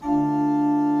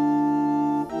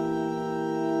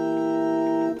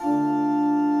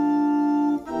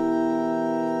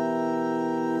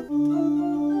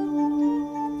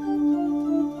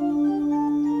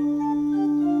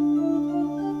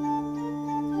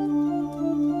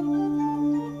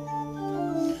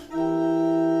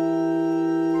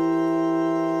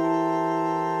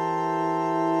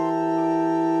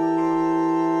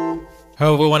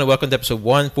Hello, everyone, and welcome to episode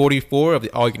 144 of the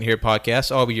All You Can Hear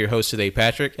podcast. I'll be your host today,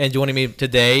 Patrick, and joining me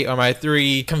today are my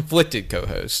three conflicted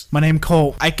co-hosts. My name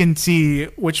Cole. I can see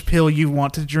which pill you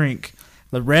want to drink.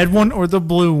 The red one or the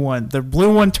blue one. The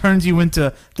blue one turns you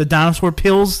into the dinosaur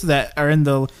pills that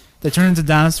turn into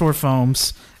dinosaur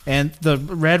foams. And the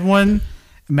red one,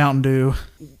 Mountain Dew.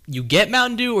 You get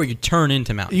Mountain Dew or you turn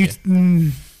into Mountain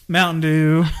Dew? Mountain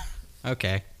Dew.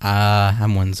 Okay.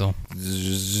 I'm Wenzel.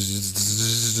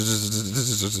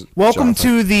 Welcome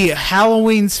to the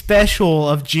Halloween special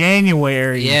of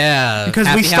January. Yeah. Because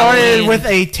Happy we started Halloween. with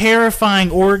a terrifying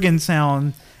organ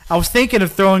sound. I was thinking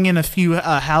of throwing in a few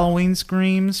Halloween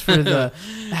screams for the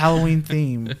Halloween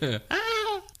theme.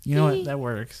 You know what? That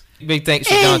works. Big thanks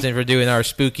to Jonathan for doing our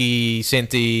spooky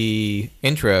Cinti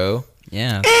intro.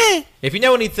 Yeah. If you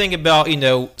know anything about,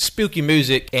 spooky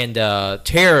music and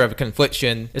terror of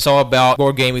confliction, it's all about a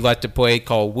board game we like to play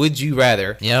called Would You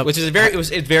Rather. Yep. Which is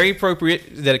it's very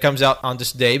appropriate that it comes out on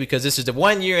this day because this is the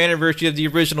 1 year anniversary of the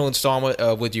original installment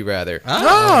of Would You Rather.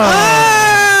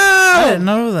 I didn't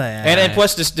know that. And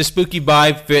plus the spooky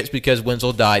vibe fits because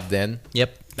Wenzel died then.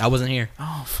 Yep. I wasn't here.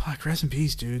 Oh, fuck. Rest in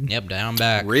peace, dude. Yep. Down. I'm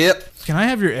back. Rip. Can I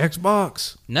have your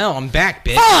Xbox? No, I'm back,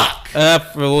 bitch.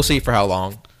 Fuck! We'll see for how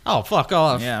long. Oh, fuck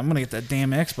off. Yeah, I'm going to get that damn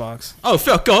Xbox. Oh,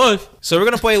 fuck off. So we're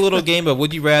going to play a little game of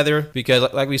Would You Rather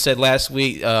because, like we said last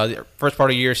week, the first part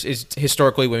of the year is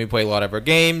historically when we play a lot of our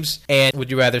games. And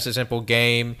Would You Rather is a simple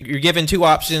game. You're given two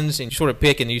options and you sort of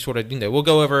pick and you sort of, we'll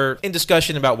go over in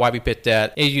discussion about why we picked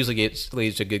that. It usually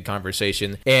leads to a good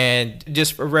conversation. And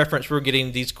just for reference, we're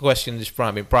getting these questions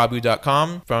from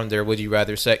improbu.com from their Would You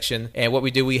Rather section. And what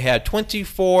we do, we have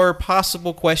 24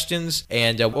 possible questions.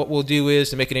 And what we'll do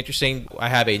is, to make it interesting, I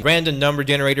have a random number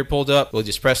generator pulled up. We'll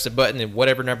just press the button and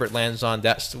whatever number it lands on,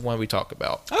 that's the one we talk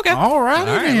about. Okay. All right,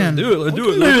 Let's do it. Let's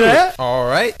do that. All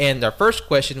right. And our first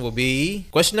question will be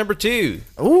question number 2,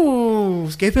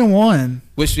 Ooh, skipping one.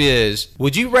 which is,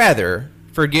 would you rather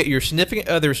forget your significant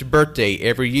other's birthday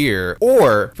every year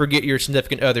or forget your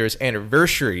significant other's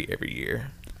anniversary every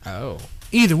year? Oh.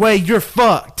 Either way, you're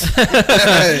fucked.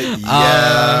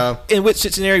 Yeah. In which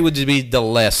scenario would you be the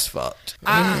less fucked?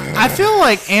 I feel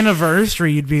like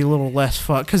anniversary you'd be a little less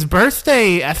fucked. Because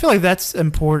birthday, I feel like that's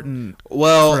important for a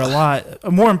Well, lot.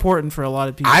 More important for a lot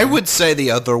of people. I would say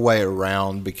the other way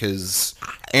around because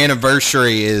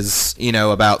anniversary is,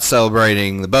 about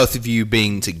celebrating the both of you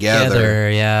being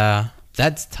together. Yeah.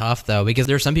 That's tough though, because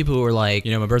there's some people who are like,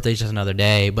 my birthday's just another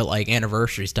day, but like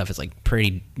anniversary stuff is like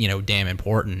pretty, damn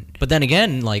important. But then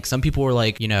again, like some people are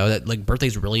like, that like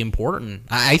birthday's really important.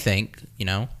 I think,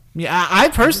 Yeah, I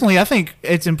personally, I think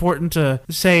it's important to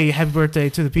say happy birthday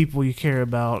to the people you care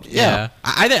about. Yeah.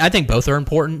 I think both are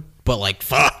important, but like,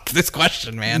 fuck this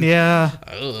question, man. Yeah.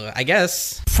 I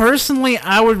guess. Personally,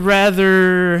 I would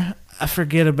rather I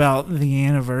forget about the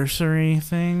anniversary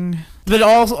thing. But it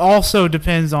also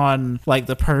depends on, like,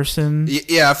 the person.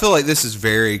 Yeah, I feel like this is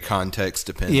very context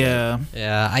dependent. Yeah.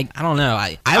 Yeah, I don't know.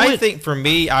 I I think for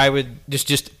me, I would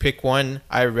just pick one.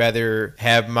 I'd rather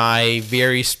have my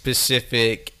very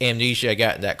specific amnesia I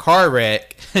got in that car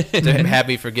wreck to have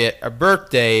me forget a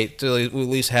birthday to at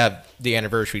least have the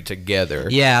anniversary together.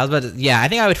 Yeah, I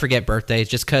think I would forget birthdays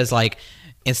just because, like,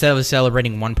 instead of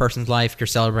celebrating one person's life, you're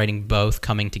celebrating both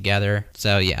coming together.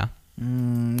 So, yeah.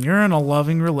 You're in a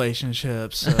loving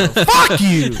relationship, so fuck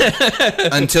you.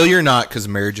 Until you're not, because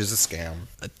marriage is a scam.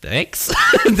 Thanks.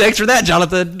 Thanks for that,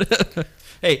 Jonathan.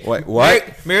 Hey, Wait,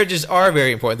 what? Marriages are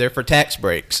very important. They're for tax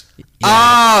breaks.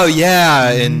 Oh,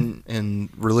 yeah, in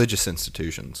religious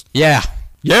institutions. Yeah.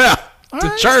 Yeah. The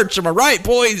right. church. Am I right,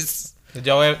 boys? Did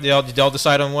y'all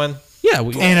decide on one? Yeah.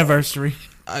 Anniversary.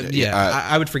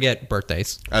 I would forget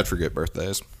birthdays. I'd forget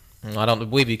birthdays. I don't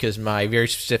believe you because my very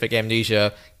specific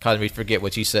amnesia caused me to forget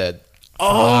what you said.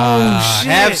 Oh,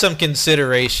 shit. Have some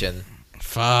consideration.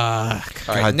 Fuck.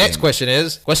 All right, God next damn. question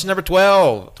is question number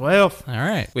 12, 12. All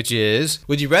right. which is,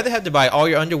 would you rather have to buy all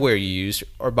your underwear you use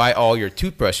or buy all your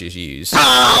toothbrushes you use?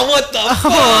 Oh, what the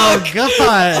Oh,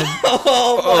 God.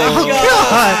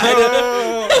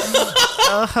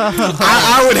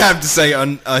 I would have to say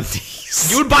undies.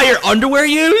 You would buy your underwear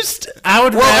used? I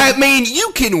would Well, rather... I mean,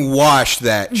 you can wash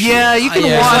that shit. Yeah, you can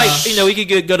Yeah. wash... It's like, we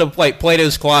could go to like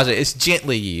Plato's Closet. It's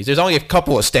gently used. There's only a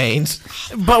couple of stains.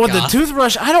 But with God. the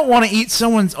toothbrush, I don't want to eat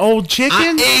someone's old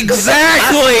chicken.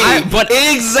 Exactly.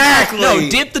 Exactly. No,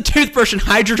 dip the toothbrush in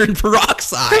hydrogen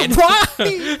peroxide. Why?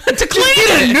 to clean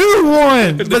Get a it. new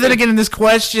one. But then again, in this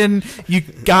question, you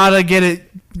gotta get it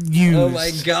used. Oh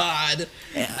my god.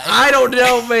 I don't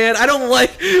know, man. I don't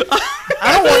like.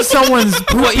 I don't want someone's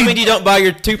What, you mean you don't buy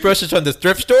your toothbrushes from the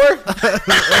thrift store?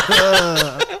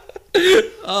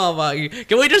 Oh my!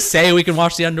 Can we just say we can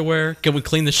wash the underwear? Can we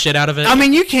clean the shit out of it? I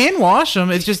mean, you can wash them.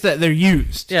 It's just that they're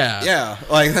used. yeah. Yeah,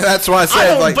 like that's why I I said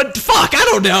don't, like. but fuck, I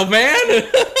don't know,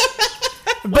 man.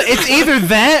 But it's either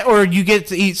that or you get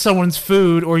to eat someone's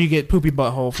food or you get poopy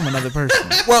butthole from another person.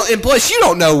 Well, and plus you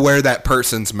don't know where that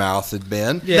person's mouth had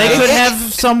been. Yeah. They could have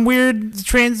some weird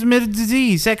transmitted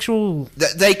disease, sexual.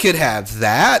 They could have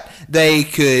that. They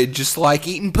could just like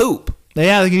eating poop.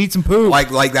 Yeah, they could eat some poop.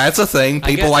 Like that's a thing.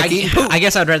 People like eating poop. I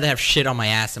guess I'd rather have shit on my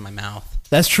ass than my mouth.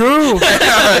 That's true.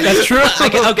 That's true.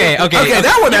 Okay. Okay,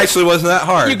 that one actually wasn't that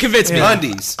hard. You convinced me.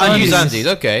 Undies. Unused undies.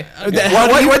 Okay.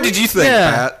 What did you think,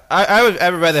 Yeah. Pat? I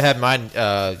would rather have mine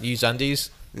used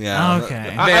undies. Yeah. Okay.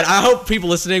 Man, I hope people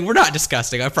listening, we're not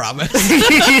disgusting, I promise.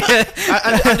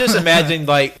 I'm just imagining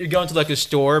like you're going to like a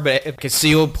store, but a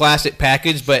concealed plastic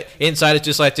package, but inside it's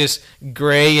just like this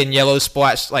gray and yellow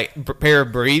splotched like pair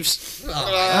of briefs.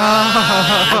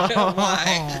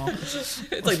 Why?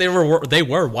 It's like they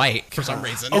were white for some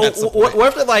reason. That's the What point.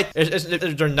 if they're like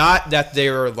they're not that they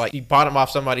were like you bought them off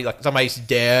somebody like somebody's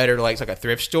dead or like it's like a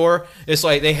thrift store. It's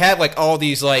like they have like all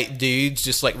these like dudes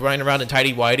just like running around in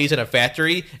tidy whities in a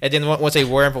factory, and then once they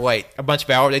wear them for like a bunch of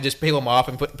hours, they just peel them off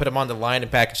and put them on the line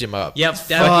and package them up. Yep.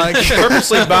 Like,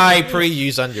 purposely buy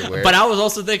pre-used underwear. But I was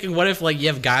also thinking, what if like you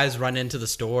have guys run into the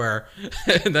store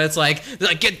that's like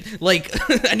get like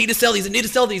I need to sell these,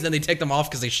 and they take them off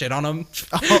because they shit on them.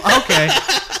 Okay.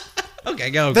 Okay,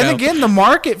 go. Then go. again, the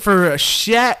market for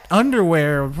shat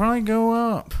underwear would probably go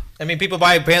up. I mean, people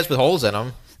buy pants with holes in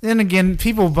them. Then again,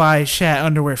 people buy shat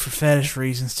underwear for fetish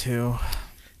reasons too.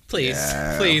 please,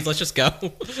 let's just go.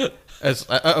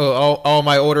 All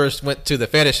my orders went to the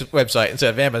fetish website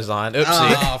instead of Amazon. Oopsie.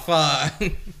 Oh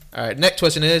fuck. All right, next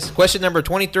question is question number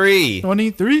 23,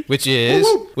 23. which is,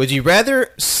 would you rather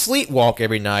sleepwalk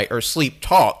every night or sleep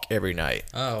talk every night?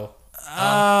 Oh.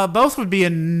 Both would be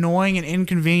annoying and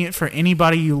inconvenient for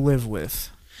anybody you live with.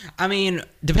 I mean,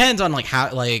 depends on like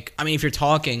how like I mean if you're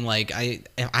talking like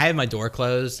if I have my door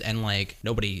closed and like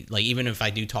nobody like even if I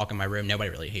do talk in my room nobody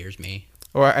really hears me.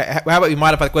 Or how about we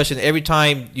modify the question? Every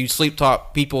time you sleep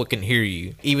talk, people can hear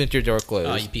you, even if your door closed.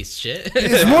 Oh, you piece of shit.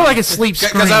 It's more like a sleep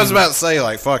scream. Because I was about to say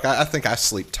like fuck. I think I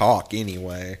sleep talk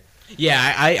anyway. Yeah,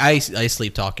 I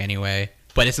sleep talk anyway,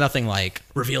 but it's nothing like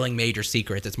revealing major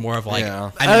secrets. It's more of like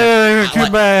Yeah.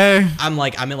 Goodbye.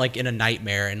 I'm in a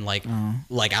nightmare and like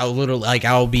I'll literally like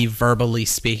I'll be verbally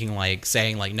speaking like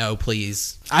saying like no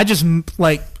please. I just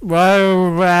like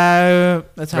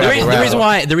that's how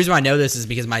The reason why I know this is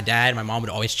because my dad and my mom would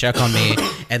always check on me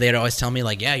and they'd always tell me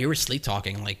like yeah you were sleep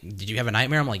talking like did you have a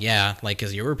nightmare? I'm like yeah like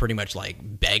because you were pretty much like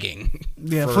begging.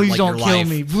 Yeah, for, please like, don't your kill life.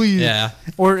 me, please. Yeah.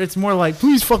 Or it's more like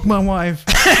please fuck my wife.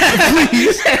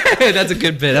 That's a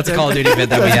good bit. That's a Call of Duty bit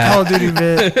that we That's a Call have. of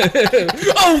Duty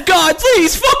bit. Oh God,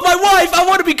 please fuck my wife. I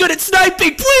want to be good at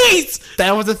sniping, please.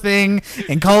 That was a thing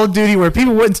in Call of Duty where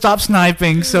people wouldn't stop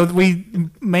sniping, so we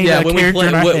made a when character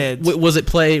in our what, heads. was it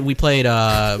played? We played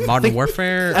Modern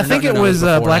Warfare. I think it was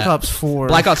Black Ops 4.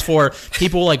 Black Ops 4.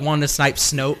 People like wanted to snipe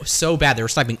snow so bad they were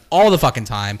sniping all the fucking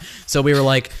time. So we were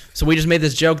like, so we just made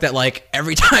this joke that like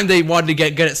every time they wanted to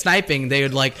get good at sniping,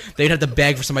 they'd have to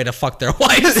beg for somebody to fuck their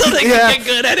wife so they Yeah. could get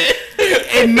good at it.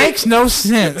 It makes no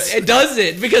sense. It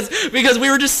doesn't because we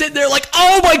were just sitting there like,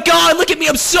 oh my God, look at me,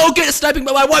 I'm so good at sniping,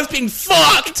 but my wife's being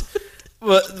fucked.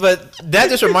 But that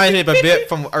just reminds me of a bit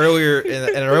from earlier in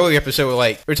an earlier episode where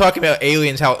like we are talking about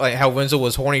aliens, how Wenzel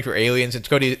was horny for aliens, and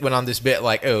Cody went on this bit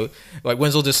like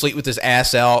Wenzel just sleep with his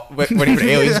ass out waiting for the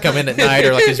aliens to come in at night,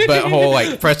 or like his butthole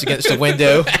like pressed against the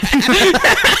window.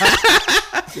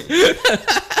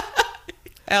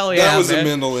 Hell yeah, That was man. a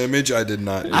mental image. I did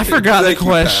not. I forgot the Thank you,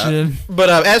 Pat. question.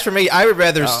 But as for me, I would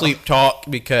rather sleep talk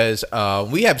because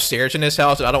we have stairs in this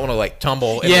house, and I don't want to like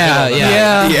tumble. In Yeah, the middle of the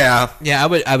yeah. night. Yeah.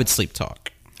 Yeah, I would sleep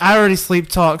talk. I already sleep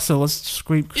talk, so let's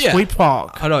sleep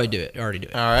talk. How do I do it? I already do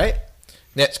it. All right.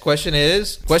 Next question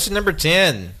is question number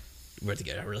 10. We're going to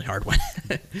get a really hard one.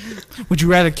 Would you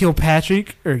rather kill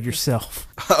Patrick or yourself?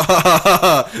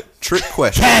 Trick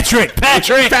question.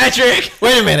 Patrick!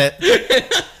 Wait a minute.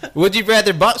 Would you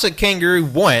rather box a kangaroo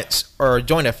once or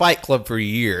join a fight club for a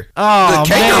year? Oh, The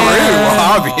kangaroo, man.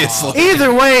 obviously.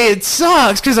 Either way, it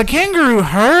sucks because a kangaroo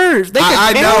hurts. They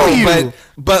I can kill you. know,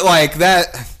 but like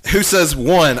that. Who says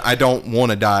one? I don't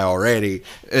want to die already.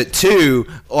 Two,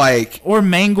 like Or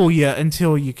mangle you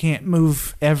until you can't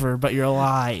move ever, but you're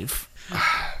alive.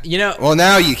 You know, Well,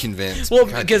 now you convinced. well,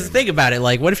 God because damn it. think about it.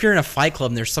 Like, what if you're in a fight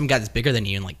club and there's some guy that's bigger than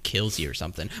you and like kills you or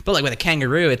something? But like with a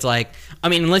kangaroo, it's like, I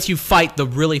mean, unless you fight the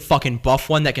really fucking buff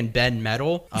one that can bend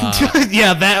metal,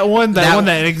 Yeah, that one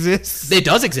that exists. it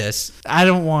does exist. I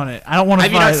don't want it. I don't want to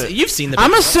Have you not? fight it. You've seen the.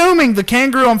 I'm picture. assuming the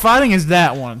kangaroo I'm fighting is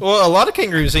that one. Well, a lot of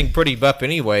kangaroos seem pretty buff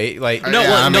anyway. Like, No, Yeah,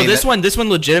 well, I no. mean, This one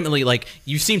legitimately, like,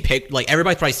 you've seen like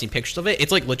everybody's probably seen pictures of it.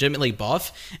 It's like legitimately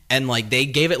buff, and like they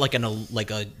gave it like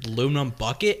a aluminum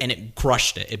bucket, and it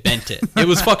crushed it. It bent it. It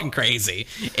was fucking crazy.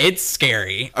 It's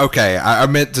scary. Okay, I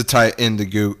meant to type into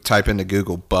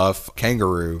Google buff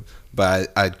kangaroo,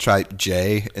 but I typed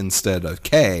J instead of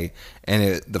K,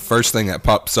 and the first thing that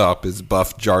pops up is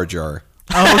buff Jar Jar.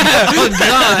 Oh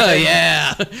god,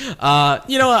 yeah.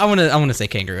 You know what? I want to say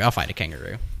kangaroo. I'll fight a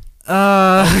kangaroo.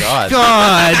 God.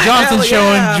 God, Jonathan Hell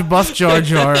showing yeah. buff Jar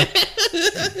Jar.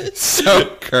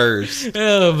 So cursed.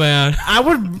 Oh man. I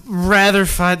would rather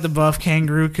fight the buff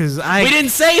kangaroo because We I didn't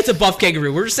say it's a buff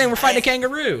kangaroo. We're just saying we're fighting a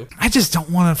kangaroo. just don't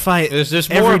want to fight There's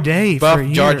more every day buff for a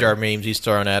year. Jar Jar memes he's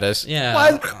throwing at us. Yeah.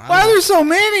 Why are there so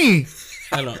many?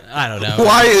 I don't know.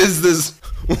 Why is this?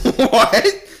 What?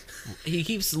 He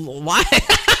keeps why?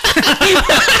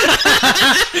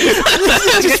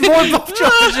 Just more buff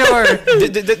Jar Jar.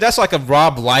 That's like a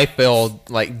Rob Liefeld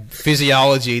like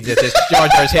physiology that this Jar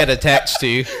Jar's head attached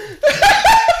to.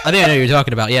 I think I know what you're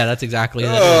talking about. Yeah, that's exactly it.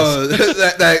 Oh,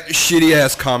 that shitty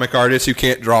ass comic artist who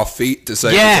can't draw feet to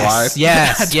save his life.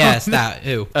 Yes. That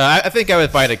who? I think I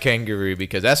would fight a kangaroo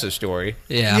because that's a story.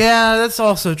 Yeah. Yeah, that's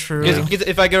also true. Because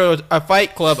if I go to a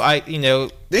fight club,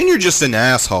 Then you're just an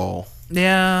asshole.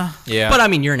 Yeah. yeah. But I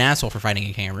mean, you're an asshole for fighting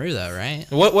a kangaroo, though, right?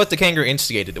 What the kangaroo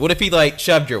instigated? What if he like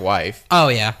shoved your wife? Oh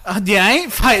yeah. Yeah, I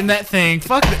ain't fighting that thing.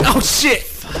 Fuck it. Oh shit!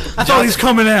 I thought he was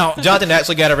coming out. Jonathan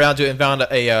actually got around to it and found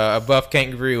a buff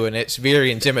kangaroo, and it's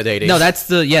very intimidating. No, that's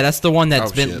the one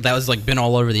that's Oh, been shit. that was like been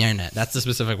all over the internet. That's the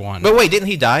specific one. But wait, didn't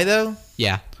he die though?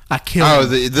 Yeah. I killed Oh,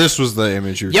 him. this was the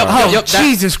image you were Yep. talking Oh, Yep, that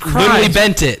Jesus Christ. Literally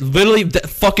bent it. Literally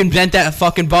fucking bent that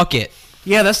fucking bucket.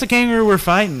 Yeah, that's the kangaroo we're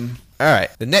fighting. All right.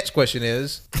 The next question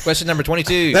is question number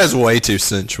 22. That's way too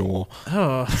sensual.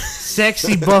 Oh,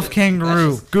 sexy buff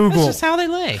kangaroo. That's Google. just how they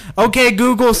lay. Okay,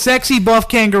 Google sexy buff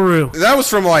kangaroo. That was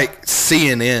from like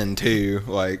CNN too.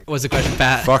 Like, What was the question,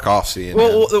 Pat? fuck off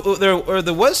CNN. there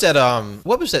was that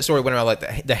what was that story went around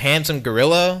like the handsome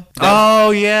gorilla? Oh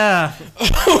yeah.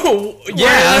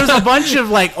 Yeah. There's a bunch of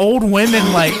like old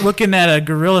women like looking at a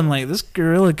gorilla and like this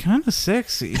gorilla kind of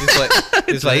sexy.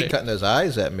 It's like cutting his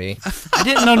eyes at me. I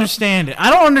didn't understand it. I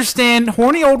don't understand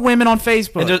horny old women on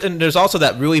Facebook. And there's also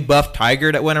that really buff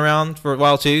tiger that went around for a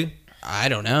while too. I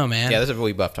don't know, man. Yeah, that's a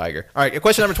really buff tiger. All right,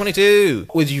 question number 22.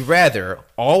 Would you rather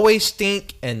always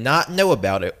stink and not know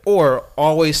about it, or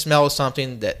always smell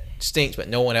something that stinks but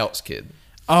no one else could?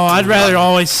 Oh, I'd rather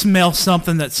always smell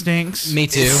something that stinks. Me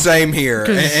too. Same here,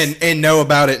 'Cause- and know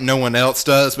about it. No one else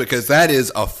does, because that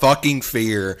is a fucking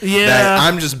fear. Yeah. that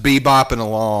I'm just bebopping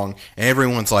along, and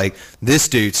everyone's like, "This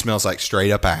dude smells like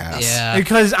straight up ass." Yeah.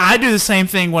 Because I do the same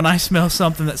thing when I smell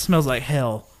something that smells like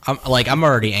hell. I'm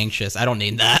already anxious. I don't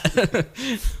need that.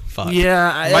 Fuck.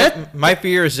 Yeah. My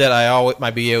fear is that my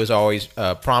BO is always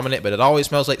prominent, but it always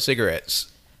smells like cigarettes.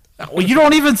 Well, you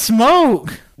don't even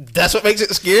smoke. That's what makes it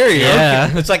scary.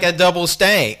 Yeah. It's like a double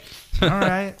stank. All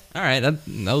right. All right. That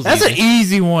was That's an easy.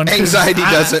 easy one. 'cause Anxiety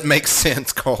I- doesn't make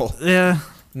sense, Cole. Yeah.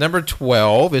 Number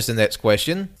 12 is the next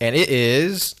question, and it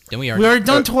is Then we We already already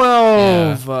done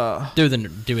 12.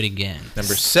 do it again.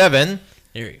 number 7.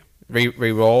 There you go.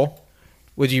 Re-roll.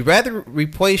 Would you rather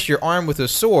replace your arm with a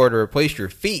sword or replace your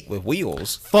feet with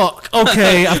wheels? Fuck.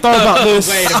 Okay, I thought about this.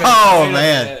 Oh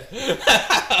man,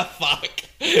 Fuck.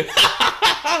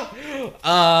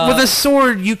 With a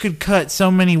sword, you could cut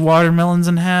so many watermelons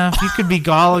in half. You could be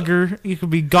Gallagher. You could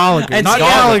be Gallagher. It's Not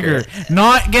Gallagher. Gallagher.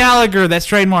 Not Gallagher. That's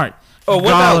trademark. Oh, what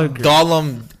Gallagher. about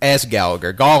Gollum as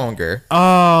Gallagher? Gollumger.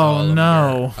 Oh,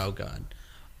 no. Oh god.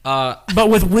 But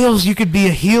with wheels, you could be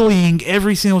a healing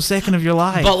every single second of your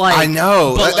life. But like I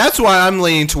know. but, That's why I'm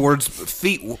leaning towards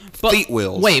feet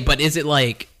wheels. Wait, but is it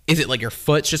like your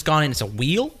foot's just gone and it's a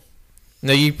wheel?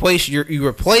 No, you replace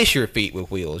your feet with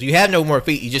wheels. You have no more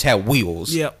feet. You just have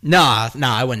wheels. Yep. Nah,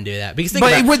 I wouldn't do that because think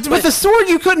But about with the sword,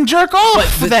 you couldn't jerk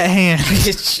off with that hand.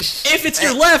 if it's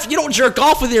your left, you don't jerk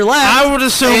off with your left. I would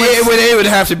assume it would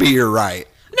have to be your right.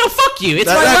 No, fuck you. It's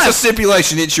my That's a left.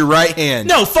 stipulation. It's your right hand.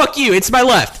 No, fuck you. It's my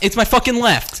left. It's my fucking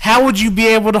left. How would you be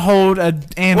able to hold an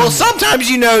animal? Well, sometimes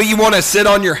you want to sit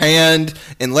on your hand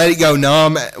and let it go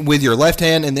numb with your left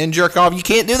hand and then jerk off. You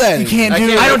can't do that. You can't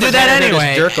do I don't do that Representative is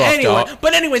anyway. jerk off talk.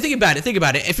 But anyway, think about it. Think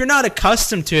about it. If you're not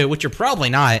accustomed to it, which you're probably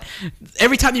not,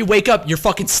 every time you wake up, you're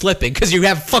fucking slipping because you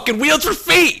have fucking wheels for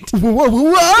feet.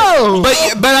 Whoa!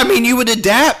 But I mean, you would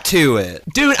adapt to it.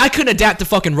 Dude, I couldn't adapt to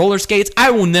fucking roller skates.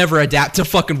 I will never adapt to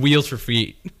fucking wheels for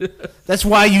feet. That's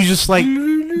why you just like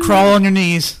crawl on your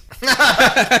knees.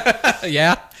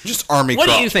 Yeah. Just army What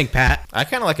crawl. do you think, Pat? I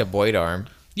kind of like a blade arm.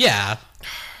 Yeah.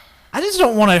 I just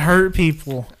don't want to hurt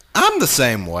people. I'm the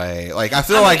same way. Like, I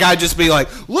feel like I'd just be like,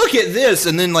 look at this,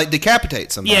 and then, like,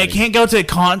 decapitate somebody. Yeah, can't go to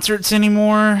concerts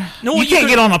anymore. No, you can't could-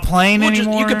 get on a plane well,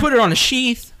 anymore. you could put it on a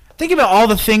sheath. Think about all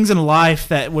the things in life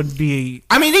that would be.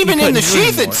 I mean, even You in the couldn't do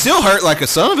sheath, anymore. it still hurt like a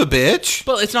son of a bitch.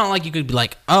 But it's not like you could be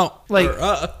like, oh, Like,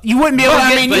 or, you wouldn't be able But, to I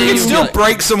get. mean, but you you can would still like-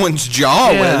 break someone's jaw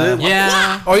Yeah. with it.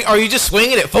 yeah. Are you just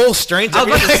swinging at full strength? I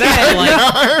was about to say,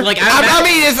 I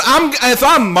mean, if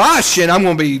I'm moshing, I'm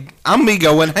gonna be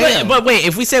going ham. But wait,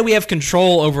 if we say we have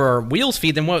control over our wheels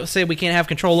feet, then what say we can't have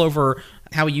control over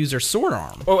how we use our sword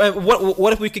arm? Or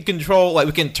what if we could control, like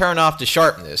we can turn off the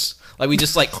sharpness? Like we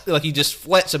just like you just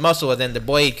flex a muscle and then the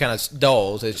blade kind of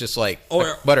dulls. It's just like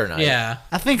a butter knife. Yeah.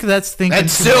 I think that's thinking. That too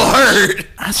still much. hurt.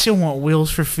 I still want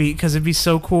wheels for feet because it'd be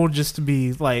so cool just to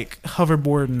be like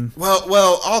hoverboarding.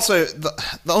 Well. Also, the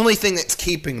only thing that's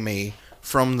keeping me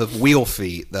from the wheel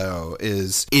feet though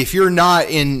is if you're not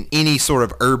in any sort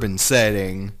of urban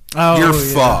setting, Oh, you're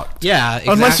yeah. fucked. Yeah.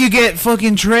 Exactly. Unless you get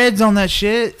fucking treads on that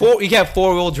shit. You got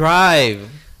 4-wheel drive.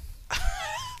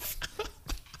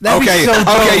 That'd be Okay, so dope.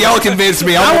 okay, y'all convinced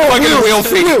me. I want fucking wheel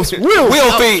feet. Wheel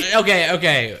feet.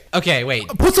 Okay. Wait.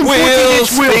 Put some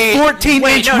Wheels, 14-inch wheels. feet.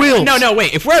 14-inch no, wheels. No,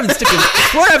 wait. If we're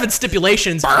having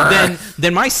stipulations,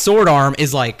 then my sword arm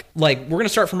is like we're gonna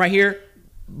start from right here,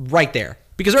 right there,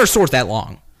 because our sword's that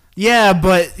long. Yeah,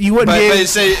 but you wouldn't But be able.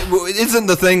 isn't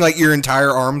the thing like your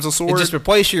entire arm's a And sword? just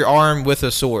replace your arm with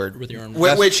a sword. With your arm.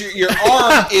 Which your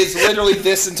arm is literally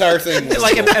this entire thing.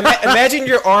 Like imagine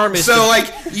your arm is So like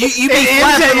you be It ends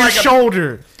at flapping your like a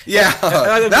shoulder. yeah.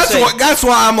 was That's saying- that's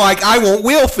why I'm like I want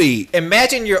wheel feet.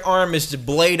 imagine your arm is the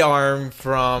blade arm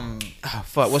from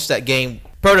what's that game?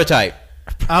 Prototype.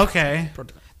 Okay.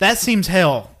 That seems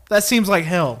hell. That seems like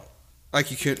hell. Like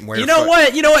you couldn't wear. You know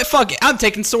what? Fuck it. I'm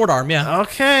taking sword arm. Yeah.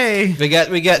 Okay. We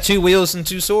got 2 wheels and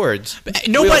 2 swords.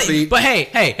 Nobody. feet. But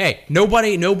hey.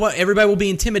 Nobody. Everybody will be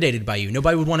intimidated by you.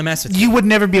 Nobody would want to mess with you. You would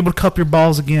never be able to cup your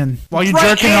balls again while you're Right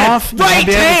jerking hand, off. you Right won't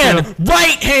be able hand. to.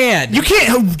 Right hand. You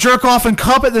can't jerk off and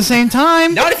cup at the same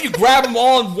time. Not if you grab them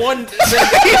all in one. You're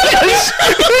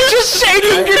just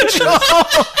shaking your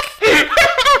jaw.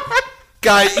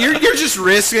 Guy, you're just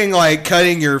risking like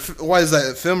cutting your what is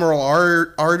that femoral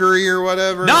artery or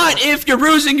whatever. Not if you're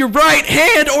using your right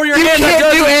hand or your You hand that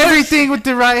can't do doesn't- everything with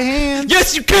the right hand.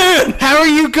 Yes, you can. How are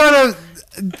you gonna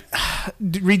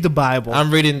read the Bible? I'm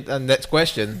reading the next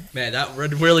question. Man, that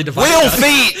really divided Wheel us.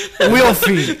 feet. Wheel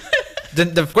feet.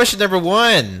 The question number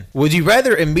 1. Would you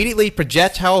rather immediately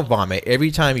projectile vomit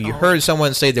every time you heard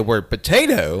someone say the word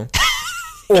potato,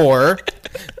 or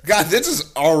God, this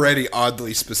is already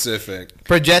oddly specific.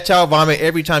 projectile vomit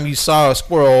every time you saw a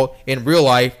squirrel in real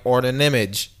life or in an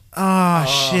image? Oh,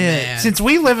 shit. man. Since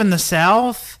we live in the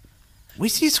South, we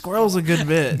see squirrels a good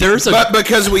bit. But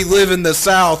because we live in the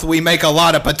South, we make a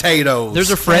lot of potatoes.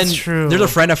 There's a friend. That's true. There's a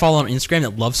friend I follow on Instagram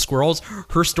that loves squirrels.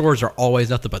 Her stores are always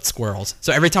nothing but squirrels.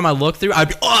 So every time I look through, I'd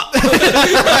be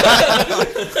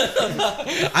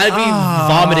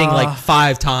vomiting like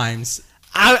 5 times.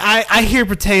 I hear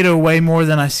potato way more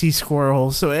than I see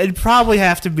squirrels, so it'd probably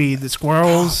have to be the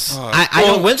squirrels. I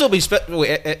Well, don't. Wenzel be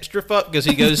extra fucked because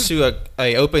he goes to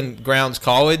a open grounds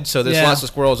college, so there's Yeah. lots of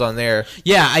squirrels on there.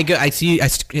 Yeah, I see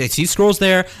squirrels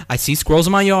there. I see squirrels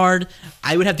in my yard.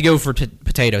 I would have to go for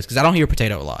potatoes because I don't hear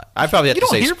potato a lot. I probably have You to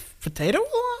don't say hear potato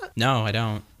a lot? No, I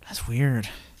don't. That's weird.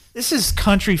 This is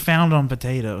country found on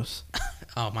potatoes.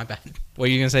 Oh, my bad. What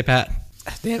are you gonna say, Pat?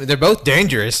 damn, they're both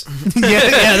dangerous.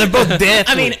 yeah, they're both dead.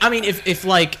 I mean,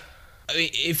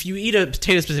 if you eat a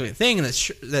potato specific thing,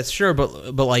 that's sure,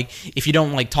 but like if you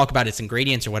don't like talk about its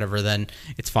ingredients or whatever, then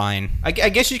it's fine. I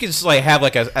guess you can just like have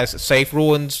like a safe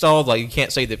rule installed, like you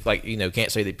can't say that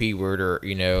can't say the P word or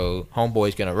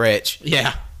homeboy's gonna retch.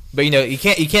 Yeah. But you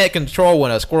can't control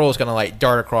when a squirrel is gonna like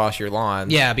dart across your lawn.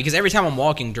 Yeah, because every time I'm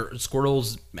walking,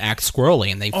 squirrels act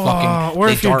squirrely and they fucking. or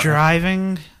they if you're dart.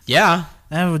 driving, Yeah,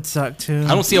 that would suck too.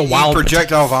 I don't see a You wild.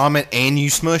 projectile vomit and you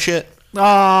smush it.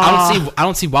 I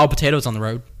don't see wild potatoes on the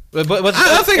road. But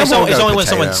I think it's I'm gonna only, it's go only when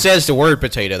potato. someone says the word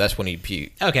potato that's when you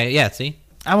puke. Okay, yeah. See,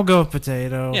 I will go with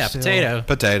potato. Yeah, still.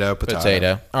 potato.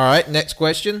 Potato. All right, next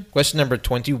question. Question number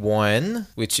 21,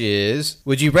 which is,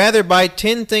 would you rather buy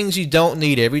 10 things you don't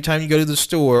need every time you go to the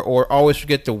store or always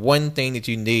forget the one thing that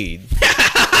you need?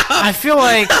 I feel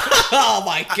like Oh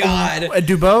my god.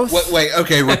 do both. Wait,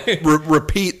 okay.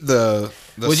 Repeat the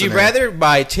Would you scenario. rather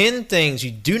buy 10 things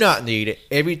you do not need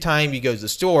every time you go to the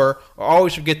store or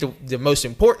always forget the most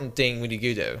important thing when you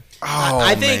go there? Oh,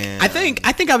 I think man.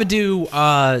 I think I would do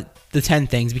the 10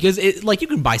 things because it like you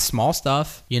can buy small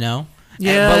stuff, you know.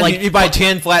 Yeah. But But, like like- you buy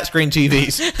 10 flat screen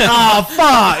TVs. Oh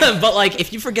fuck! But like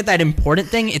if you forget that important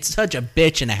thing, it's such a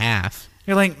bitch and a half.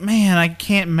 You're like, man, I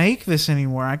can't make this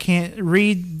anymore. I can't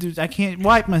read. I can't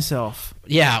wipe myself.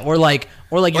 Yeah, or like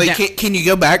Like, you're can you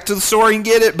go back to the store and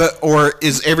get it? Or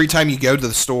is every time you go to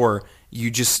the store,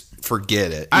 you just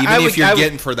forget it, even if you're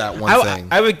getting for that one thing?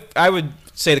 I would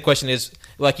say the question is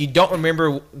like you don't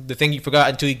remember the thing you forgot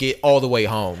until you get all the way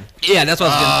home. yeah, that's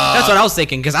what I was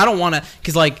thinking because I don't want to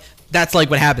because like that's like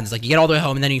what happens. Like you get all the way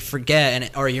home and then you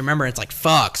forget or you remember it's like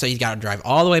fuck. So you got to drive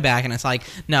all the way back and it's like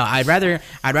no, I'd rather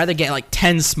get like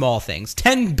 10 small things,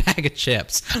 10 bag of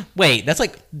chips. Wait, that's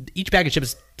like each bag of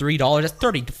chips is $3. That's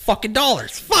 $30 fucking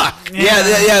dollars. Fuck. Yeah,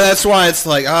 that's why it's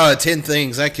like 10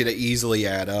 things that could easily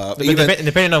add up. But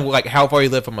depending on like how far you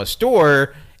live from a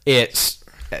store, it's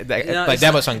like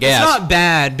that much on gas. It's not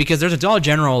bad because there's a Dollar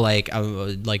General like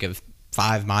a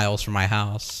 5 miles from my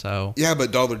house, so Yeah,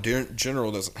 but Dollar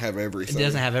General doesn't have it everything.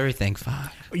 doesn't have everything.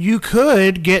 Fuck. You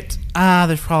could get.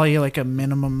 There's probably like a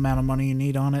minimum amount of money you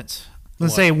need on it.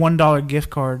 Let's say $1 gift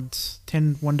cards.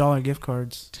 10 $1 gift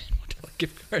cards.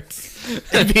 Gift cards.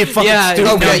 It'd be a fucking Yeah,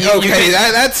 stupid. no, Okay,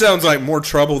 that sounds like more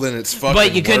trouble than it's fucking.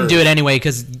 But you couldn't worth. do it anyway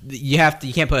because you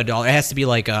can't put $1. It has to be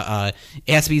like it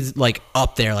has to be like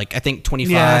up there. Like I think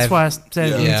 25. Yeah, that's why I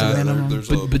said it's Yeah, a minimum.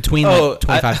 there's a- between Oh, like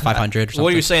 25 to 500 or something.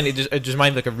 What you're saying, it just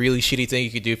reminds me like a really shitty thing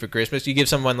you could do for Christmas. You give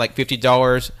someone like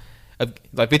 $50,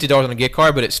 like $50 on a gift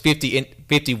card, but it's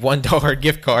 $51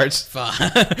 gift cards.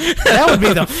 That would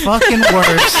be the fucking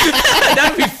worst.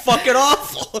 That'd be fucking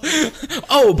awful.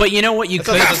 Oh, but you know what you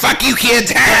could. Fuck you,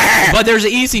 kids! But there's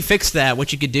an easy fix to that.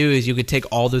 What you could do is you could take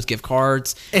all those gift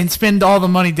cards. And spend all the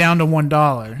money down to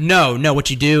 $1. No. What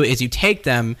you do is you take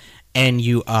them and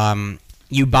you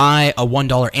buy a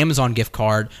 $1 Amazon gift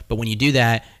card. But when you do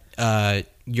that,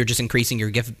 you're just increasing your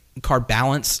gift card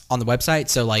balance on the website.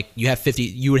 So like you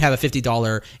would have a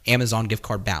 $50 Amazon gift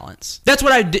card balance. That's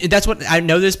what I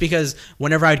know this because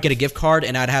whenever I'd get a gift card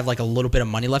and I'd have like a little bit of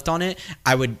money left on it,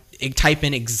 I would type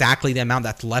in exactly the amount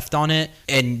that's left on it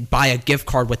and buy a gift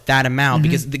card with that amount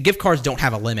because the gift cards don't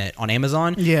have a limit on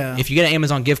Amazon. Yeah. If you get an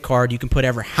Amazon gift card, you can put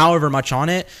however much on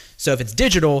it. So if it's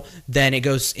digital, then it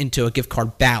goes into a gift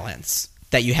card balance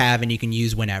that you have and you can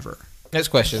use whenever. Next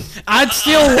question. I'd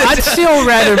still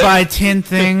rather buy 10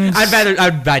 things.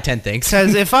 I'd buy 10 things.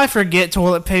 Because if I forget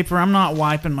toilet paper, I'm not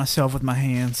wiping myself with my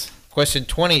hands. Question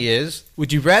 20 is,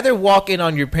 would you rather walk in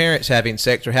on your parents having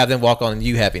sex or have them walk on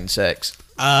you having sex?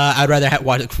 I'd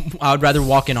rather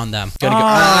walk in on them. I think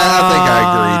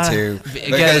I agree too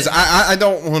because I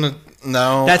don't want to.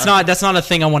 No, That's not a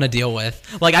thing I want to deal with.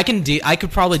 Like I could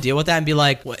probably deal with that and be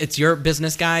like, well, it's your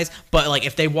business, guys. But like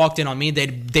if they walked in on me, they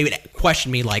would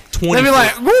question me like 20. They'd be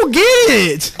like, "Go get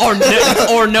it!"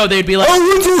 or no, they'd be like,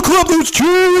 Wenzel, club those chicks.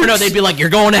 or no, they'd be like,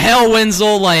 you're going to hell,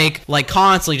 Wenzel. Like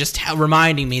constantly just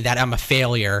reminding me that I'm a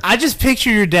failure. I just picture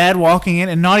your dad walking in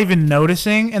and not even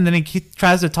noticing, and then he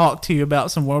tries to talk to you about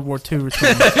some World War II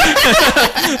return.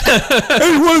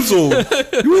 Hey Wenzel,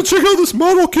 you want to check out this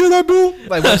model kit I built?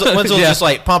 Like Wenzel's just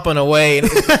like pumping away. And,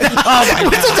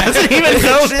 Doesn't even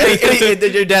notice.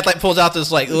 and your dad like pulls out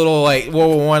this like little like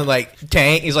World War I like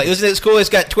tank. He's like, "Isn't it cool? It's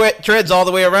got treads all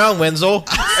the way around, Wenzel." And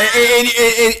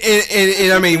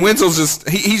I mean, Wenzel's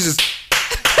he's just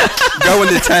going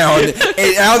to town,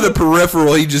 and out of the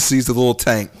peripheral, he just sees the little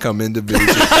tank come into vision.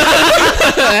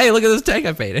 Hey, look at this tank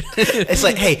I painted. It's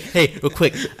like, hey, real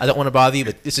quick. I don't want to bother you,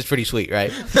 but this is pretty sweet,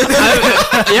 right?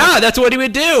 Yeah, that's what he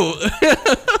would do.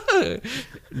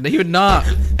 He would not,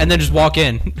 and then just walk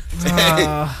in.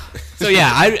 So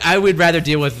yeah, I would rather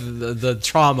deal with the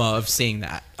trauma of seeing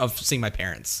my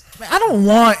parents. I don't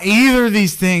want either of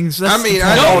these things. That's I mean, the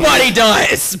I point. don't- Nobody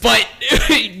does, but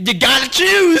you gotta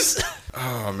choose.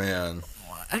 Oh man,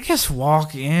 I guess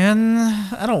walk in.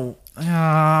 I don't.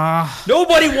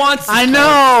 Nobody wants. I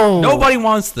know. Nobody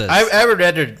wants this. I would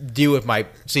rather deal with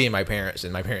seeing my parents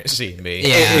than my parents seeing me.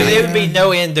 Yeah. It would be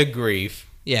no end of grief.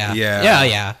 yeah.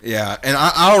 yeah. And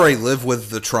I already live with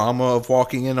the trauma of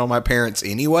walking in on my parents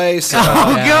anyway. So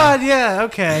Oh Yeah. God, yeah,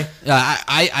 okay.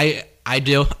 I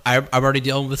do. I'm already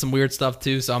dealing with some weird stuff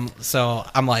too. So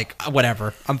I'm like,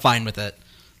 whatever. I'm fine with it.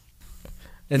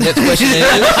 The next question is,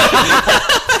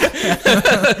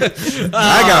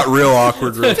 I got real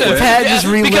awkward real quick. Pat just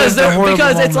relived because the horrible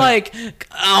it's moment. like,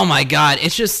 oh my god,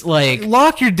 it's just like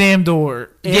Lock your damn door.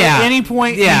 Yeah. At any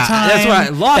point in Yeah, time that's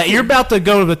right. Lock that it. you're about to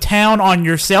go to the town on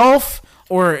yourself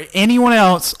or anyone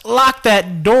else, lock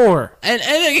that door. and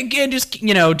again, just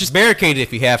barricade it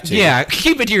if you have to. yeah,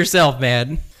 keep it to yourself,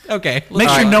 man. Okay, Make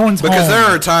let's- sure no one's Because home. there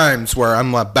are times where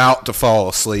I'm about to fall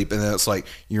asleep, and then it's like,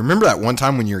 you remember that one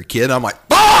time when you were a kid? I'm like,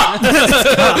 fuck!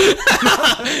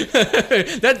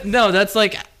 that's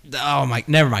like, oh my,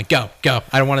 never mind. Go.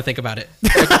 I don't want to think about it.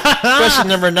 Question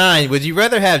number 9. Would you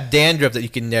rather have dandruff that you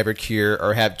can never cure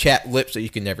or have chapped lips that you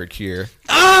can never cure?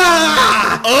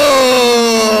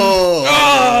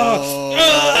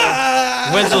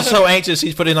 Wenzel's so anxious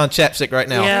he's putting on chapstick right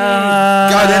now.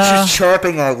 God, that's just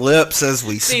chapping our lips as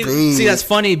we speak. See, that's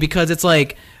funny because it's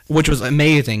like, which was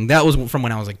amazing. That was from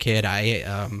when I was a kid.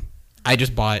 I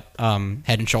just bought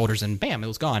Head and Shoulders and bam, it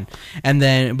was gone. And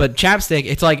then, but chapstick,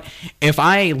 it's like if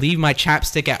I leave my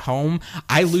chapstick at home,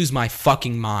 I lose my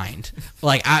fucking mind.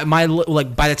 Like by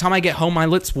the time I get home, my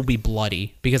lips will be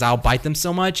bloody because I'll bite them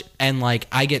so much, and like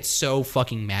I get so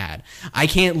fucking mad. I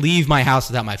can't leave my house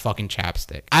without my fucking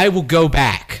chapstick. I will go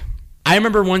back. I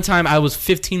remember one time I was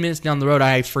 15 minutes down the road.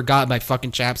 I forgot my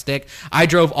fucking chapstick. I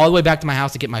drove all the way back to my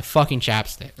house to get my fucking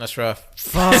chapstick. That's rough.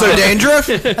 So dandruff?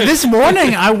 This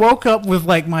morning, I woke up with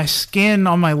like my skin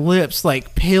on my lips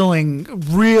like peeling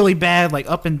really bad, like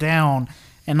up and down,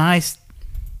 and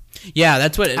Yeah,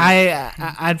 that's what.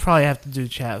 I'd probably have to do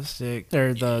chapstick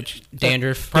or the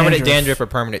dandruff. Permanent dandruff or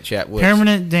permanent chap lips?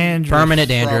 Permanent dandruff. Permanent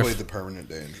dandruff. Probably the permanent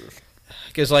dandruff.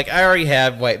 Because, like, I already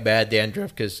have, like, bad dandruff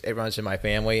because it runs in my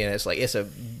family, and it's, like, it's a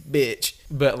bitch.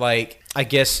 But, like, I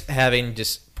guess having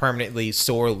just permanently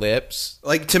sore lips.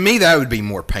 Like, to me, that would be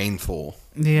more painful.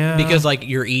 Yeah, Because like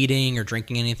you're eating or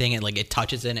drinking anything and like it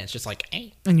touches it and it's just like,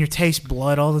 hey. and you taste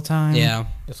blood all the time. Yeah.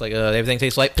 It's like, everything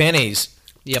tastes like pennies.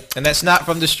 Yep. And that's not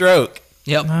from the stroke.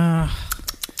 Yep.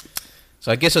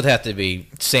 So I guess it'd have to be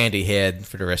sandy head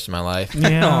for the rest of my life.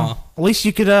 Yeah. Aw. At least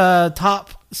you could top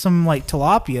some like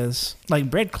tilapias, like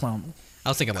breadcrumb. I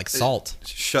was thinking like salt.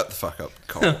 Shut the fuck up,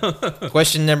 Cole.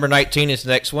 Question number 19 is the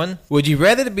next one. Would you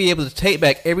rather to be able to take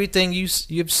back everything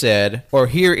you've said or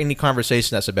hear any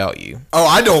conversation that's about you? Oh,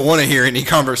 I don't want to hear any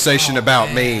conversation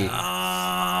about me.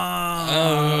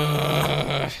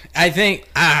 I think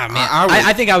man.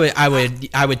 I think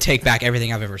I would take back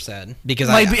everything I've ever said because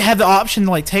Like have the option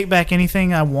to like take back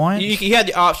anything I want. You had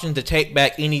the option to take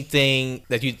back anything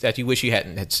that you wish you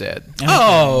hadn't had said.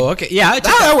 Oh, okay. Yeah, I would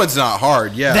take That one's not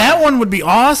hard, yeah. That one would be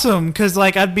awesome because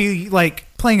like I'd be like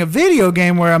playing a video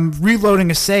game where I'm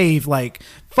reloading a save, like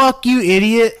fuck you,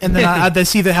 idiot, and then I'd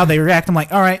see how they react. I'm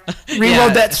like, all right, reload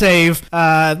Yeah. that save.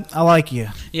 I like you.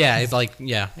 Yeah, it's like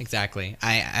exactly.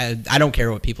 I don't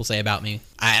care what people say about me.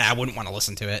 I wouldn't want to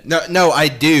listen to it. No, I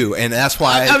do, and that's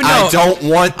why no. I don't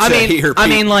want to hear people. I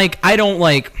mean, like I don't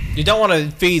like. You don't want to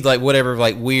feed like whatever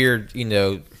like weird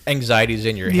anxieties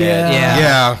in your head. Yeah.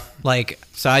 yeah. Like,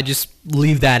 so I just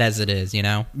leave that as it is, you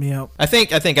know? Yep. I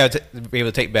think I would be able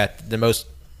to take back the most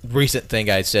recent thing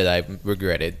I said I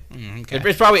regretted. Okay.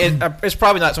 It's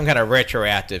probably not some kind of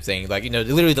retroactive thing. Like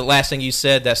literally the last thing you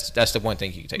said. That's the one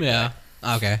thing you can take Yeah. back.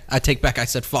 Okay. I take back I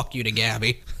said fuck you to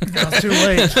Gabby. It's too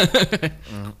late.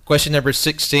 Question number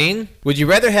 16. Would you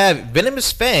rather have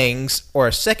venomous fangs or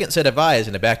a second set of eyes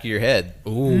in the back of your head?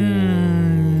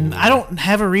 I don't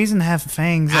have a reason to have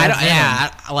fangs. I don't.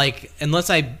 Yeah. Like unless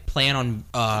I plan on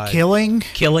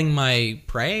killing my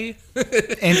prey. and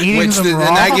eating Which them then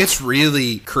raw. that gets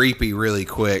really creepy really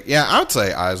quick. Yeah, I would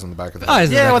say eyes on the back of the head. Eyes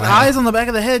in the Yeah, back with of my head. eyes on the back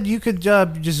of the head, you could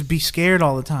just be scared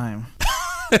all the time.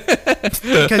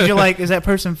 Because you're like, is that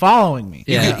person following me?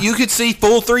 Yeah. You could see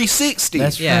full 360.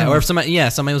 That's Yeah, true. or if somebody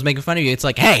was making fun of you, it's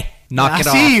like, hey, knock I it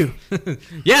off. see you.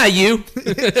 Yeah, you.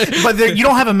 But you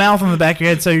don't have a mouth on the back of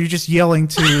your head, so you're just yelling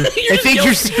to. I think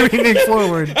you're screaming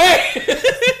forward.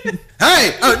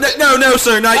 Hey! Oh, no,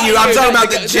 sir, not you. I'm talking about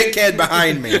the chickhead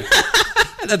behind me.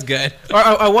 That's good. Or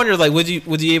I wonder, like, would you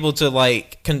be able to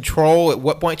like control at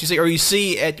what point you see, or you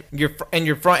see at your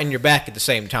front and your back at the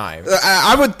same time?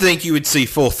 I would think you would see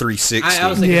full 360. I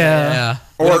was thinking, Yeah.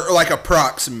 or like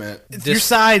approximate. Your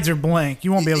sides are blank.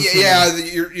 You won't be able to see Yeah,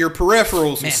 them. your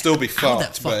peripherals Man, would still be how would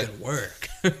fucked. that But fucking work?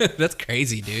 That's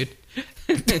crazy, dude.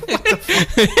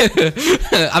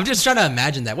 I'm just trying to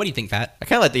imagine that. What do you think, Pat? I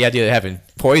kind of like the idea of having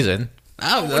poison.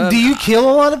 Do you kill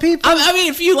a lot of people? I mean,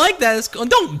 if you like that, it's cool.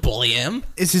 Don't bully him.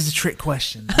 This is a trick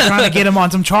question. I'm trying to get him on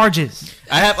some charges.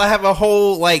 I have a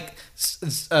whole like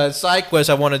side quest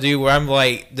I want to do where I'm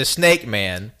like the snake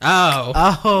man. Oh.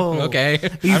 Oh, Okay.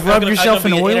 You've rubbed yourself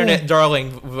I'm in gonna be oil. an internet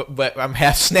darling, but I'm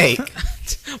half snake.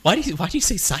 Why do you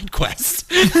say side quest?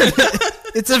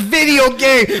 It's a video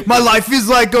game. My life is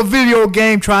like a video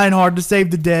game, trying hard to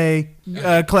save the day,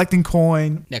 collecting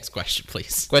coin. Next question,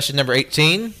 please. Question number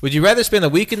 18. Would you rather spend a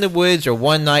week in the woods or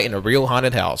one night in a real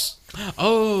haunted house?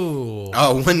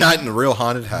 Oh, one night in a real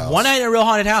haunted house. one night in a real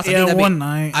haunted house. Yeah, one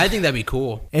night. I think that'd be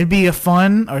cool. It'd be a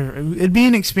fun, or it'd be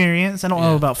an experience. I don't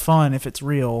know about fun if it's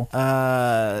real.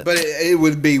 But it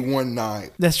would be one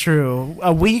night. That's true.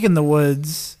 A week in the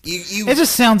woods. You It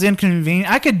just sounds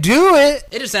inconvenient. I could do it.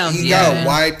 It just sounds. you gotta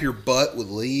wipe your butt with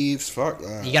leaves. Fuck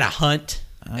that. You gotta hunt.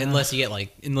 Unless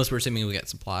we're assuming we get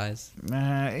supplies.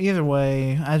 Either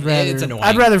way, It's annoying.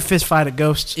 I'd rather fist fight a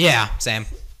ghost. Yeah, Sam.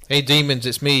 Hey, demons,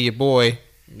 it's me, your boy.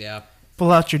 Yeah. Pull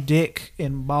out your dick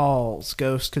and balls,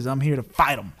 ghost, because I'm here to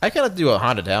fight them. I gotta do a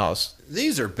haunted house.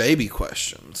 These are baby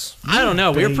questions. I don't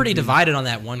know. We were pretty Baby. divided on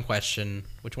that one question.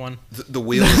 Which one? The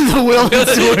wheels. The will and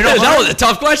sword. That was a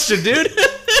tough question, dude.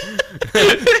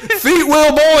 Feet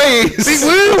will boys. Feet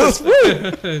wheels.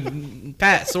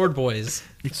 Pat, Sword Boys.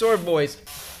 Sword boys.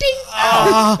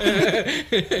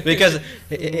 Because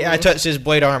I touched his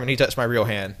blade arm and he touched my real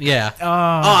hand. Yeah.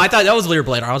 I thought that was Lear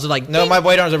Blade. I was like, No, my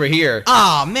blade arm's over here.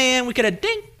 oh man, we could have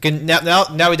ding.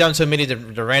 Now we've done so many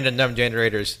of the random number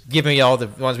generators, giving me all the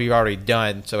ones we've already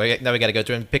done. So now we got to go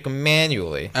through and pick them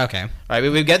manually. Okay. All right,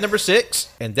 we've got number 6,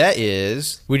 and that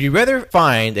is: would you rather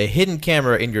find a hidden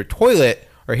camera in your toilet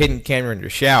or a hidden camera in your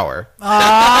shower?